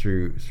God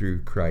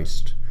through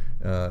Christ.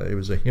 It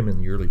was a hymn in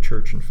the early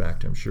church, in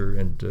fact, I'm sure.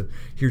 And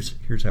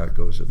here's how it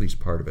goes, at least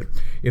part of it.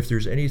 If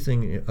there's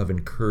anything of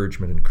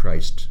encouragement in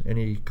Christ,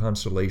 any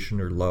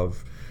consolation or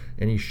love,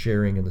 any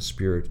sharing in the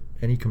Spirit,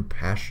 any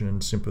compassion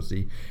and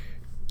sympathy,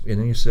 and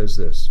then he says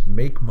this: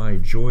 make my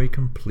joy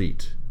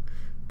complete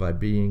by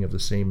being of the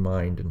same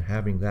mind and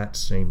having that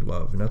same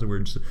love. In other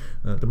words,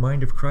 the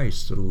mind of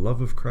Christ, the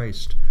love of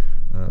Christ.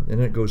 And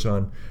then it goes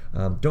on,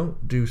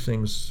 don't do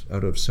things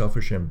out of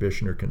selfish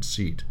ambition or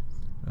conceit.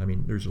 I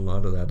mean, there's a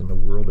lot of that in the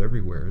world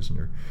everywhere, isn't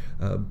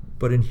there?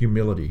 But in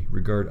humility,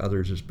 regard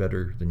others as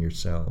better than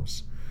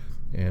yourselves.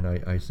 And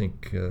I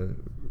think,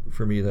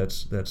 for me,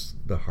 that's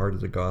the heart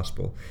of the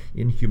gospel.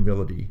 In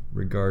humility,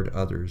 regard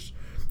others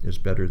as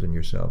better than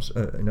yourselves.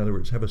 In other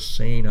words, have a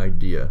sane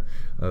idea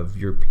of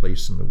your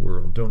place in the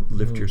world. Don't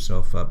lift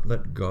yourself up.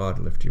 Let God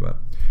lift you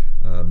up.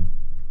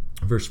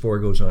 Verse 4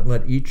 goes on,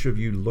 let each of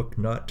you look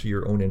not to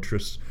your own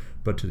interests,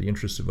 but to the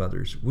interests of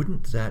others.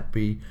 Wouldn't that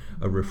be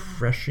a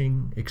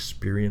refreshing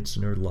experience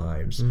in our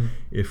lives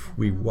if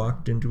we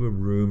walked into a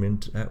room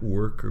at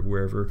work or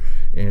wherever,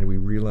 and we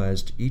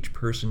realized each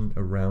person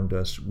around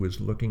us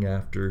was looking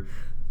after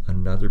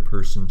another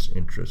person's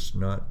interests,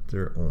 not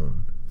their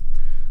own.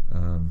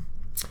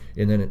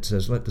 And then it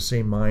says, let the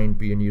same mind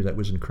be in you that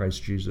was in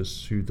Christ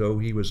Jesus, who, though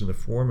he was in the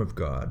form of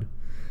God,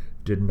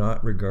 did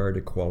not regard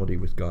equality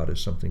with God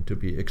as something to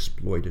be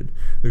exploited.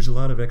 There's a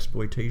lot of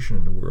exploitation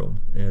in the world,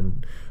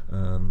 and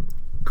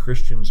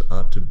Christians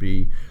ought to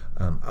be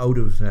out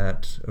of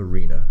that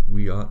arena.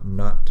 We ought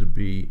not to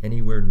be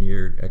anywhere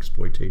near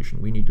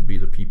exploitation. We need to be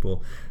the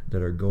people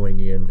that are going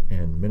in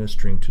and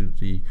ministering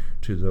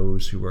to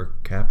those who are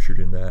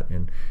captured in that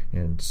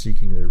and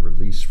seeking their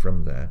release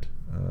from that.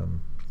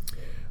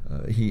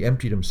 He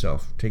emptied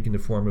himself, taking the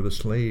form of a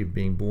slave,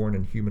 being born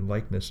in human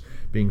likeness,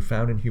 being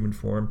found in human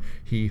form.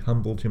 He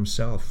humbled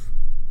himself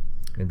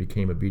and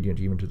became obedient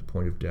even to the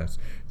point of death.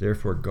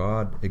 Therefore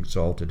God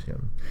exalted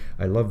him.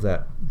 I love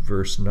that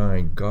verse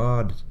 9.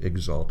 God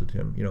exalted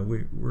him. You know,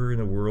 we're in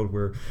a world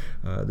where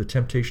the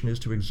temptation is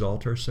to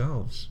exalt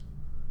ourselves.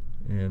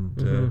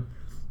 And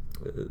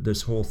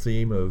this whole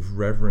theme of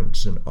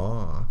reverence and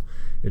awe,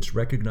 it's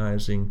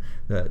recognizing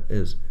that,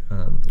 as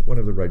one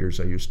of the writers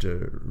I used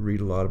to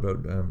read a lot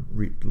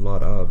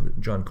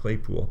of, John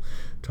Claypool,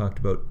 talked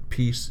about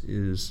peace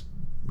is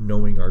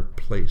knowing our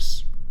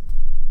place.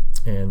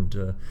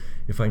 And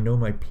if I know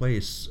my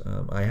place,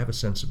 I have a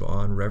sense of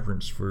awe and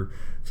reverence for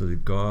the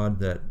God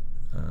that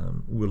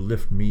will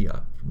lift me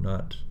up,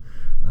 not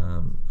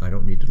I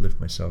don't need to lift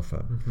myself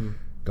up.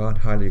 God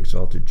highly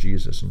exalted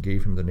Jesus and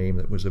gave him the name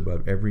that was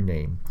above every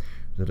name,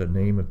 that at the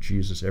name of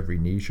Jesus every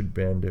knee should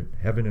bend in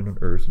heaven and on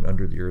earth and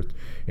under the earth,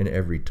 and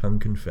every tongue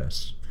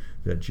confess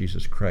that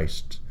Jesus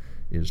Christ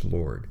is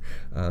Lord.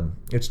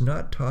 It's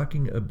not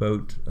talking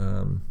about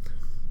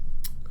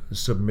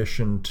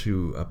submission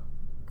to a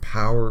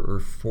power or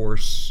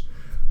force.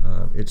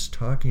 It's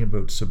talking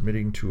about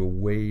submitting to a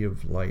way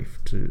of life,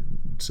 to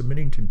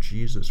submitting to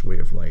Jesus' way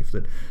of life,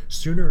 that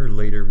sooner or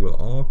later we'll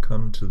all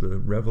come to the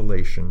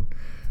revelation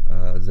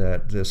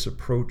that this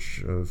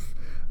approach of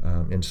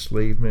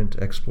enslavement,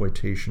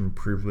 exploitation,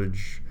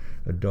 privilege,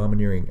 a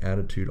domineering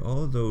attitude,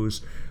 all of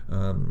those,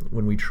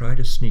 when we try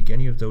to sneak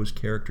any of those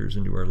characteristics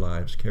into our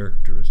lives,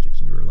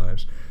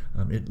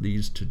 it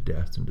leads to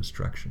death and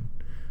destruction.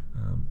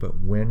 But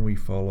when we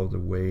follow the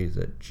way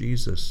that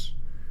Jesus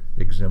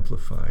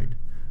exemplified,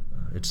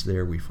 it's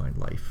there we find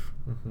life.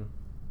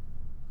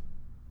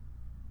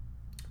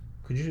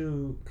 Could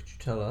you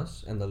tell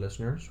us and the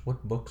listeners,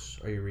 what books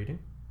are you reading?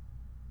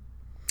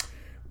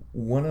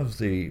 One of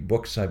the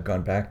books I've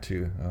gone back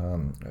to, I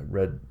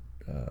read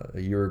a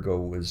year ago,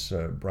 was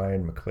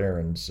Brian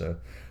McLaren's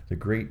The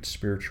Great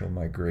Spiritual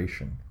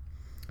Migration.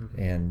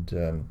 Mm-hmm. And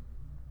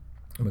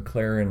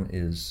McLaren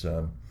is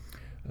an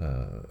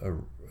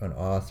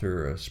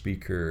author, a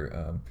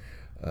speaker.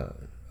 I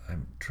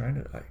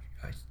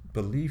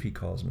believe he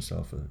calls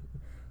himself a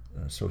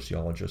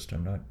sociologist.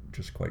 I'm not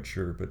just quite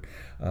sure, but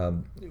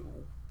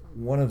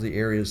one of the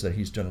areas that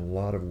he's done a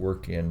lot of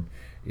work in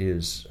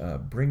is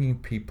bringing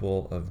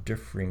people of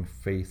differing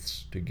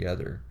faiths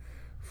together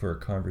for a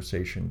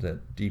conversation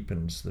that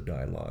deepens the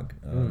dialogue.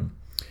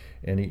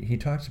 And he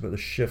talks about the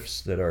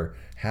shifts that are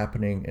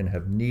happening and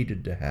have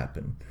needed to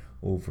happen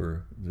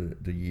over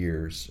the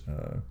years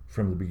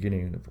from the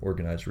beginning of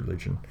organized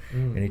religion.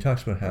 And he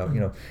talks about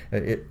how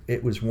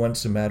it was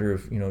once a matter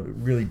of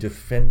really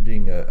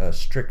defending a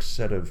strict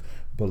set of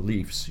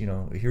beliefs.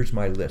 Here's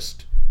my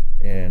list,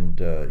 and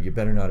you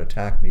better not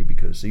attack me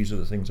because these are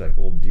the things I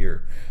hold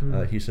dear.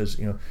 He says,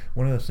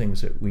 one of the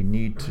things that we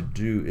need to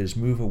do is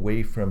move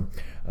away from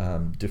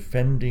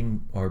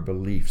defending our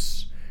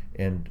beliefs,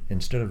 and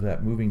instead of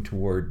that, moving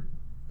toward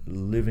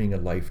living a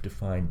life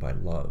defined by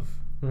love.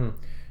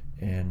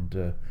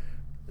 And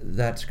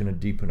that's going to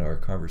deepen our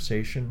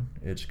conversation.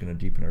 It's going to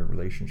deepen our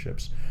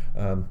relationships.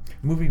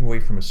 Moving away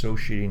from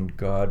associating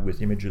God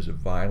with images of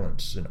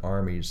violence and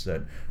armies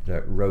that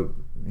rout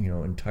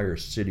entire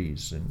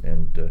cities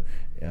and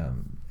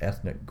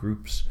ethnic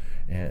groups,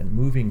 and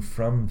moving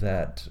from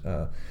that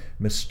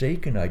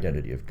mistaken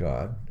identity of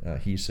God,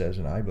 he says,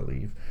 and I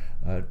believe,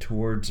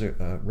 towards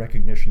a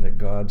recognition that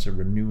God's a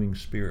renewing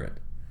spirit.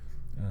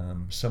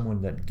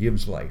 Someone that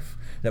gives life.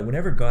 That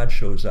whenever God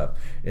shows up,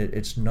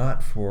 it's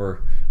not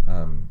for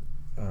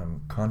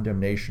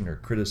condemnation or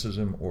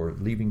criticism or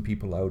leaving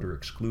people out or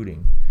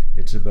excluding.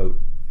 It's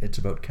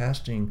about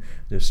casting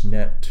this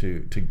net to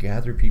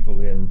gather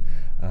people in,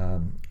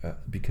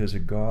 because the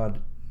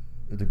God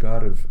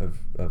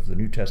of the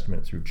New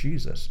Testament through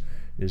Jesus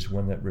is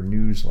one that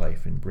renews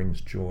life and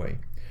brings joy.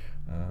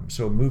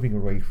 So moving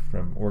away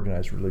from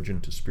organized religion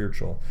to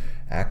spiritual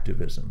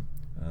activism.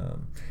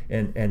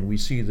 And we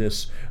see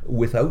this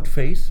without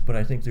faith, but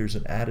I think there's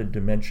an added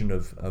dimension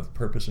of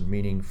purpose and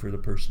meaning for the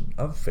person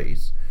of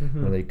faith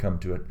when they come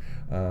to it,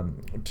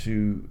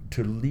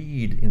 to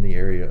lead in the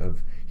area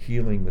of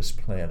healing this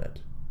planet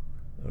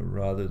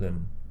rather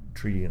than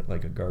treating it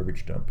like a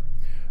garbage dump.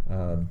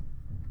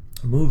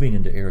 Moving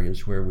into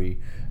areas where we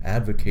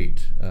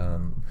advocate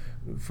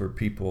for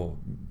people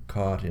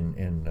caught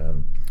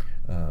in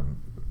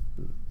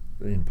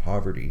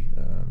poverty,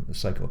 the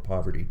cycle of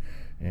poverty,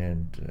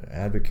 and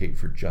advocate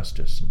for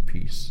justice and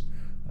peace.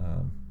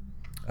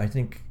 I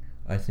think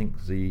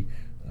the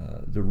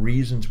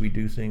reasons we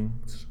do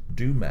things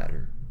do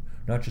matter.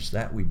 Not just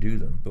that we do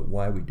them, but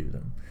why we do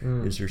them.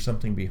 Is there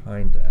something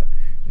behind that?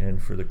 And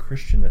for the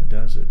Christian that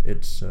does it,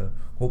 it's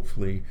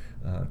hopefully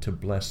to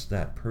bless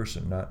that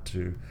person, not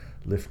to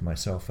lift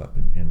myself up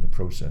in the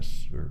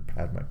process or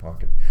pad my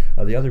pocket.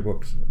 The other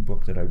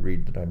book that I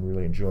read that I'm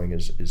really enjoying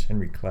is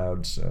Henry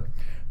Cloud's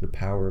The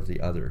Power of the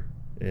Other.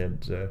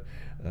 And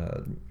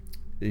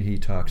he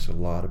talks a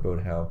lot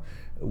about how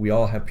we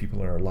all have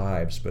people in our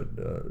lives, but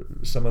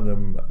some of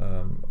them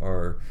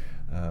are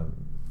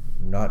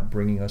not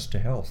bringing us to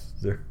health.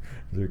 They're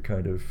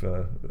kind of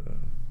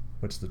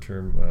what's the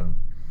term?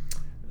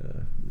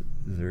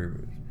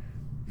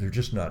 They're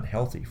just not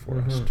healthy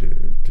for us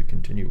to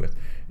continue with.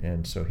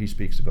 And so he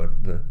speaks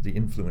about the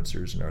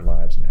influencers in our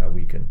lives and how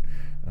we can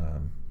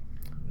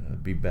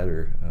be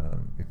better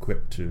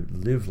equipped to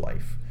live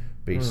life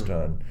based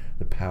on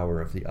the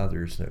power of the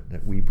others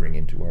that we bring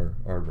into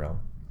our realm.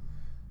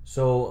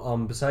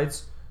 So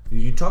besides,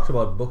 you talked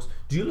about books,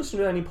 do you listen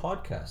to any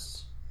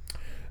podcasts?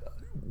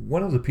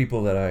 One of the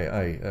people that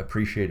I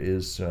appreciate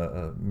is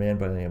a man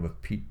by the name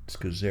of Pete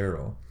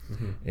Scazzero.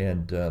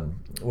 And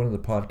one of the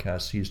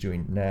podcasts he's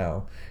doing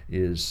now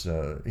is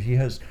he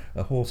has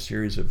a whole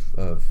series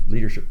of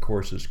leadership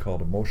courses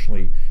called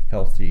Emotionally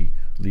Healthy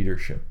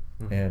Leadership.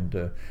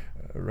 And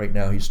right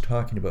now he's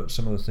talking about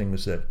some of the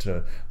things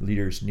that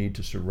leaders need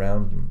to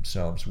surround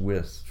themselves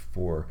with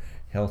for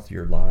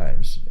healthier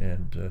lives.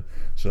 And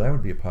so that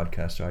would be a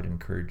podcast I'd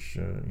encourage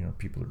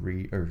people to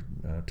read or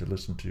to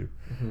listen to.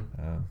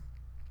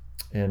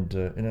 And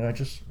then I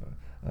just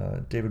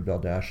David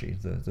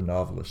Baldacci, the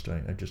novelist,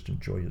 I just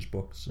enjoy his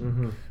books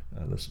and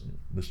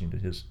listening to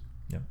his.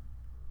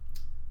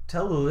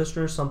 Tell the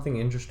listeners something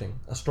interesting,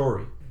 a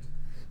story.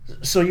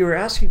 So you were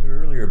asking me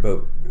earlier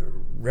about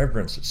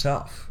reverence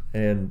itself,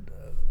 and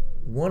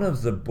one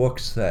of the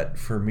books that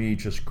for me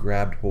just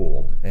grabbed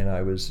hold, and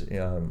I was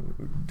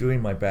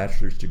doing my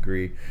bachelor's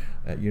degree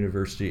at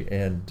university,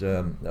 and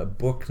a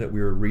book that we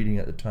were reading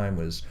at the time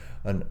was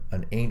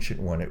an ancient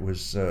one. It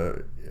was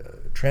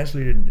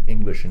translated in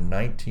English in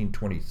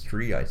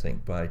 1923, I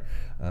think, by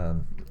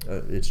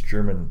its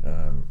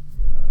German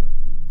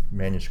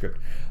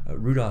manuscript,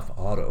 Rudolf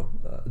Otto,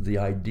 The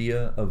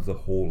Idea of the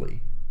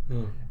Holy.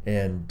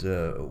 And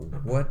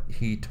what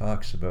he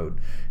talks about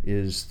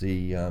is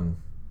the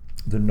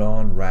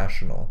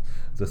non-rational,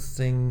 the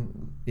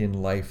thing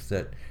in life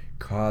that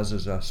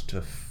causes us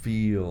to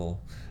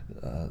feel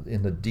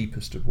in the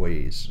deepest of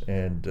ways,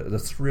 and the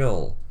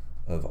thrill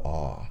of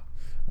awe,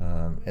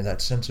 and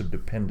that sense of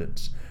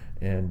dependence.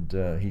 And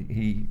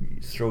he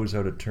throws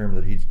out a term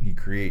that he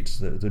creates,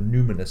 the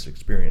numinous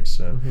experience.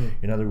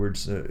 In other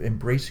words,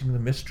 embracing the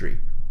mystery.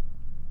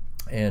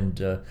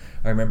 And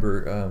I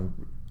remember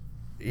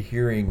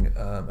hearing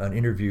an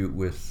interview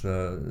with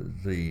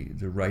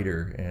the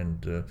writer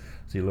and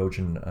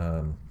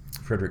theologian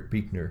Frederick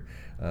Buechner.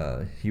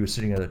 He was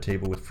sitting at a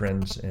table with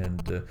friends,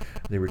 and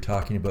they were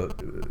talking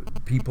about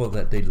people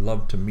that they'd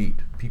love to meet,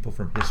 people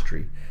from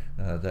history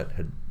that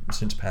had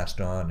since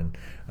passed on,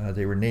 and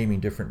they were naming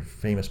different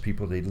famous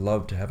people they'd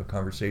love to have a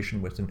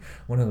conversation with. And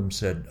one of them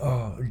said,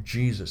 "Oh,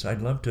 Jesus!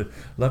 I'd love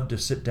to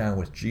sit down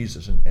with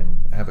Jesus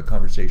and have a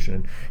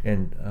conversation."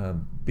 And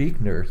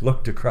Buechner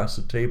looked across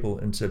the table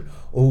and said,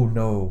 "Oh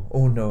no,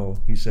 oh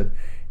no!" He said,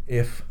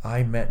 "If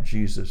I met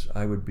Jesus,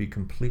 I would be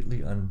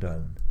completely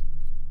undone,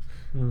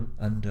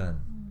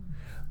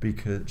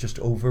 because just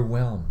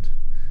overwhelmed,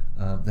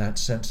 that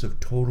sense of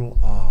total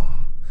awe."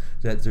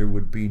 That there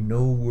would be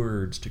no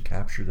words to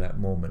capture that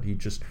moment. He'd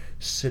just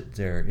sit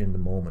there in the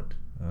moment.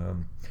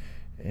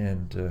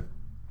 And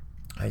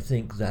I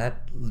think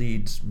that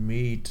leads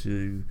me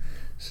to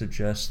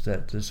suggest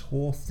that this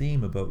whole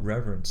theme about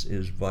reverence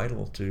is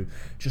vital to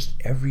just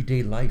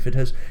everyday life. It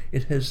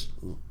has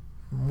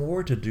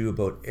more to do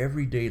about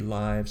everyday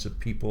lives of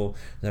people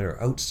that are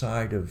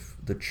outside of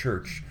the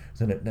church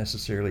than it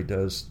necessarily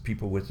does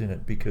people within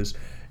it, because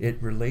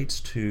it relates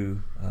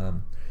to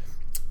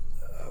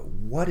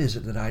what is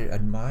it that I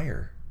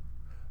admire?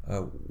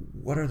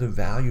 What are the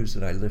values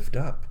that I lift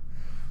up?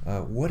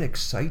 What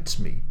excites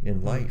me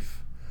in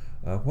life?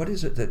 What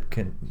is it that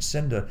can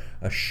send a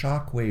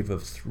shockwave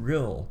of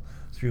thrill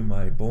through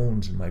my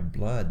bones and my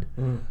blood?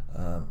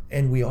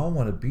 And we all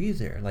want to be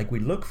there. Like, we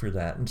look for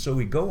that. And so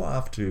we go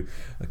off to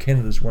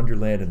Canada's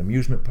Wonderland and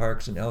amusement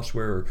parks and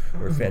elsewhere,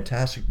 or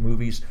fantastic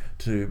movies,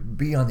 to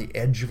be on the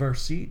edge of our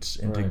seats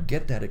and to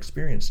get that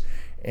experience.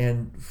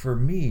 And for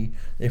me,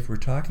 if we're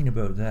talking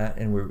about that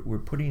and we're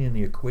putting in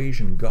the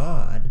equation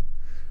God,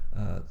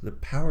 the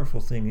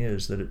powerful thing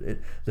is that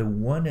the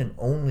one and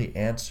only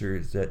answer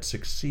that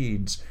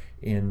succeeds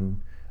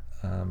in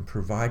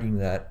providing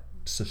that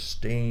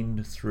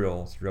sustained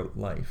thrill throughout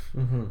life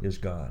is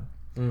God.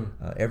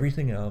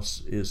 Everything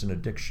else is an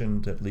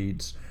addiction that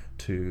leads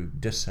to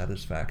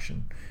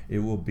dissatisfaction. It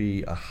will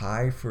be a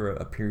high for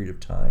a period of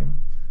time,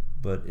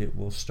 but it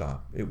will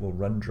stop. It will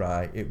run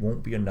dry. It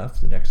won't be enough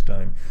the next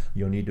time.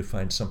 You'll need to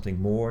find something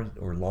more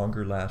or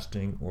longer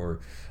lasting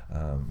or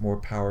more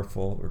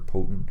powerful or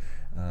potent,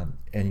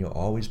 and you'll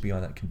always be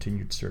on that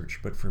continued search.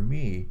 But for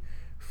me,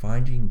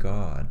 finding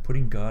God,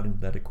 putting God into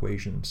that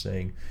equation and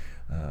saying,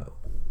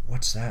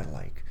 what's that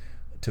like?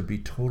 To be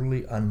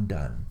totally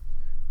undone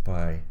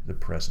by the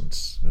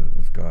presence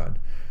of God.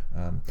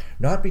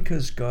 Not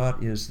because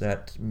God is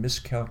that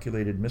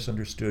miscalculated,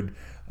 misunderstood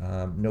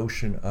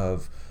notion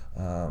of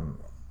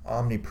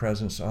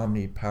omnipresence,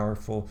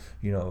 omnipowerful,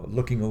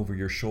 looking over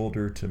your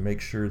shoulder to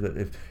make sure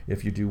that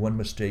if you do one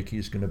mistake,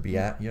 he's going to be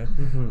at you.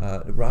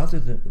 Rather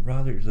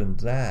than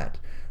that,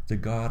 the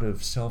God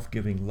of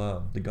self-giving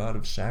love, the God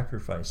of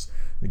sacrifice,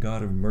 the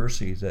God of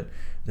mercy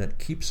that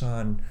keeps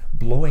on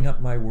blowing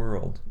up my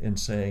world and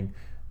saying,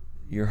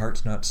 your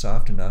heart's not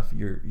soft enough,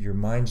 your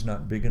mind's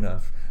not big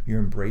enough, your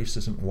embrace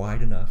isn't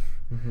wide enough.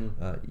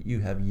 You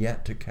have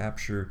yet to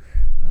capture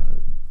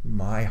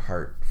my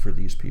heart for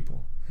these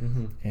people.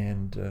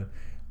 And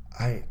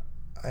I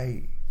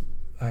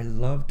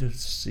love to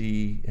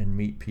see and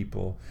meet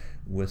people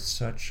with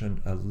such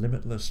a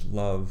limitless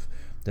love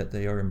that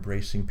they are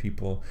embracing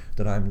people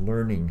that I'm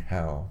learning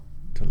how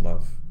to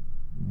love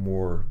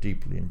more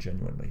deeply and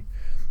genuinely.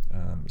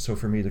 So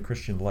for me, the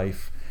Christian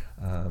life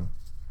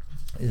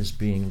is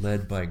being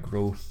led by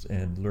growth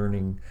and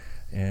learning,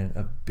 and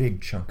a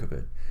big chunk of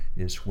it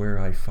is where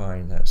I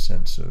find that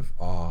sense of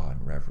awe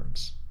and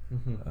reverence.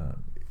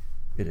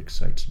 It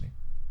excites me.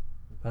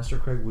 Pastor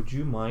Craig, would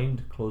you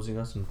mind closing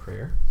us in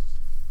prayer?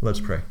 Let's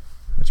pray.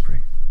 Let's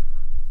pray.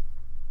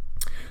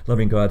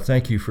 Loving God,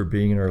 thank you for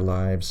being in our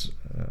lives,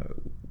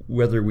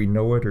 whether we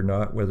know it or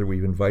not, whether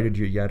we've invited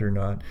you yet or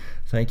not.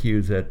 Thank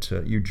you that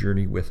you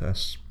journey with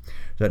us,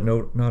 that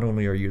not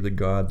only are you the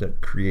God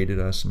that created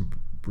us and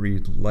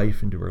breathed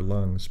life into our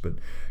lungs, but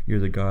you're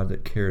the God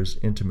that cares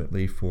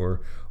intimately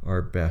for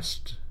our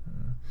best.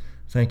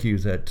 Thank you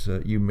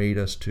that you made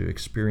us to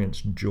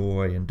experience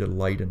joy and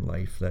delight in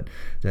life,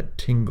 that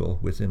tingle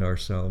within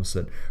ourselves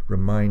that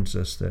reminds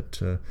us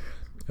that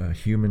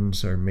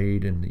humans are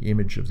made in the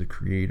image of the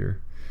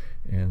Creator,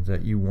 and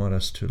that you want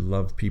us to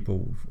love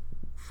people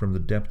from the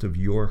depth of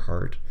your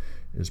heart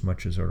as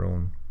much as our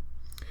own.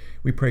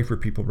 We pray for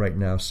people right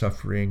now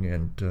suffering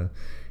and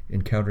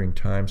encountering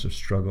times of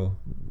struggle.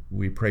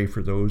 We pray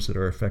for those that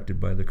are affected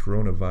by the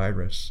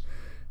coronavirus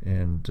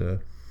and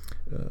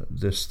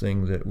this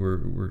thing that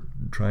we're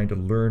trying to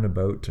learn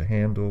about, to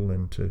handle,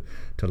 and to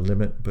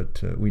limit,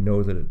 but we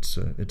know that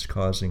it's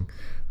causing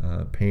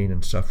pain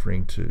and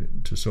suffering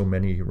to so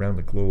many around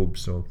the globe.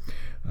 So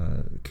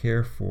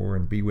care for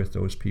and be with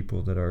those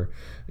people that are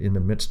in the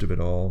midst of it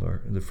all,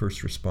 are the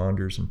first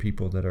responders and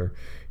people that are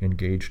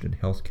engaged in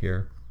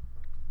healthcare.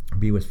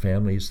 Be with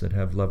families that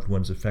have loved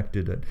ones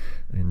affected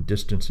in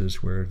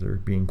distances where they're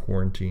being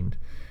quarantined,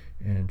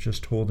 and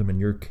just hold them in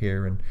your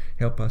care, and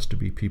help us to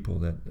be people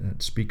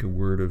that speak a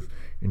word of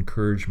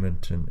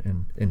encouragement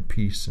and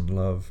peace and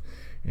love,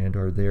 and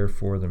are there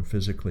for them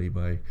physically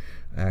by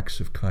acts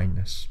of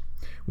kindness.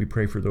 We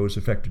pray for those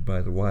affected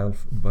by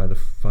the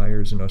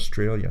fires in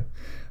Australia,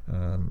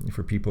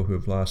 for people who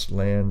have lost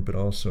land, but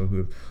also who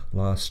have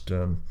lost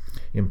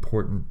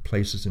important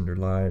places in their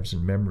lives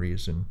and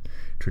memories and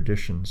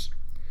traditions.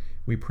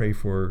 We pray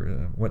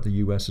for what the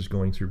U.S. is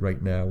going through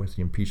right now with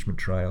the impeachment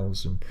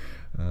trials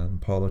and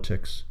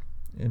politics.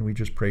 And we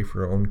just pray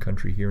for our own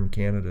country here in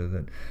Canada,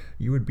 that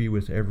you would be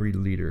with every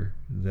leader,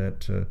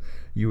 that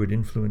you would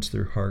influence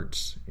their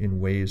hearts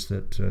in ways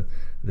that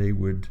they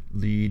would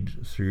lead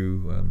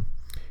through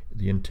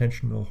the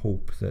intentional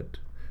hope that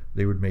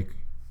they would make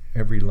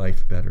every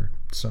life better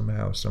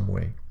somehow, some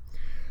way.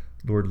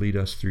 Lord, lead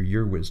us through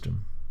your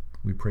wisdom.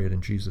 We pray it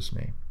in Jesus'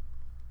 name.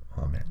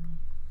 Amen.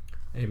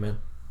 Amen.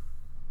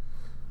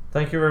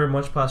 Thank you very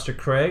much, Pastor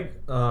Craig.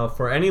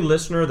 For any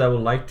listener that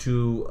would like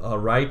to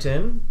write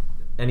in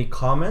any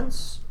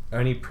comments,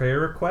 any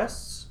prayer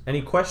requests,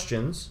 any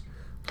questions,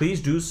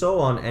 please do so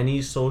on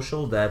any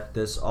social that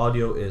this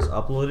audio is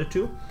uploaded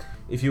to.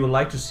 If you would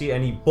like to see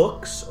any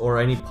books or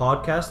any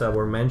podcasts that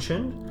were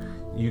mentioned,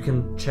 you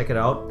can check it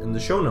out in the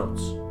show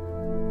notes.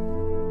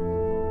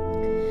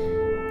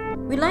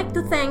 We'd like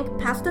to thank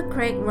Pastor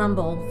Craig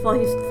Rumble for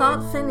his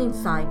thoughts and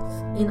insights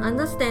in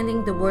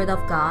understanding the Word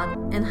of God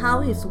and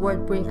how His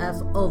Word brings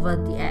us over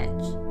the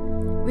edge.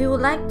 We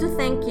would like to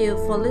thank you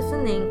for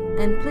listening,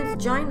 and please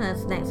join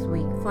us next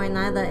week for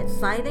another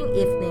exciting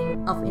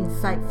evening of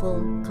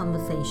insightful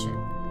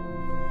conversation.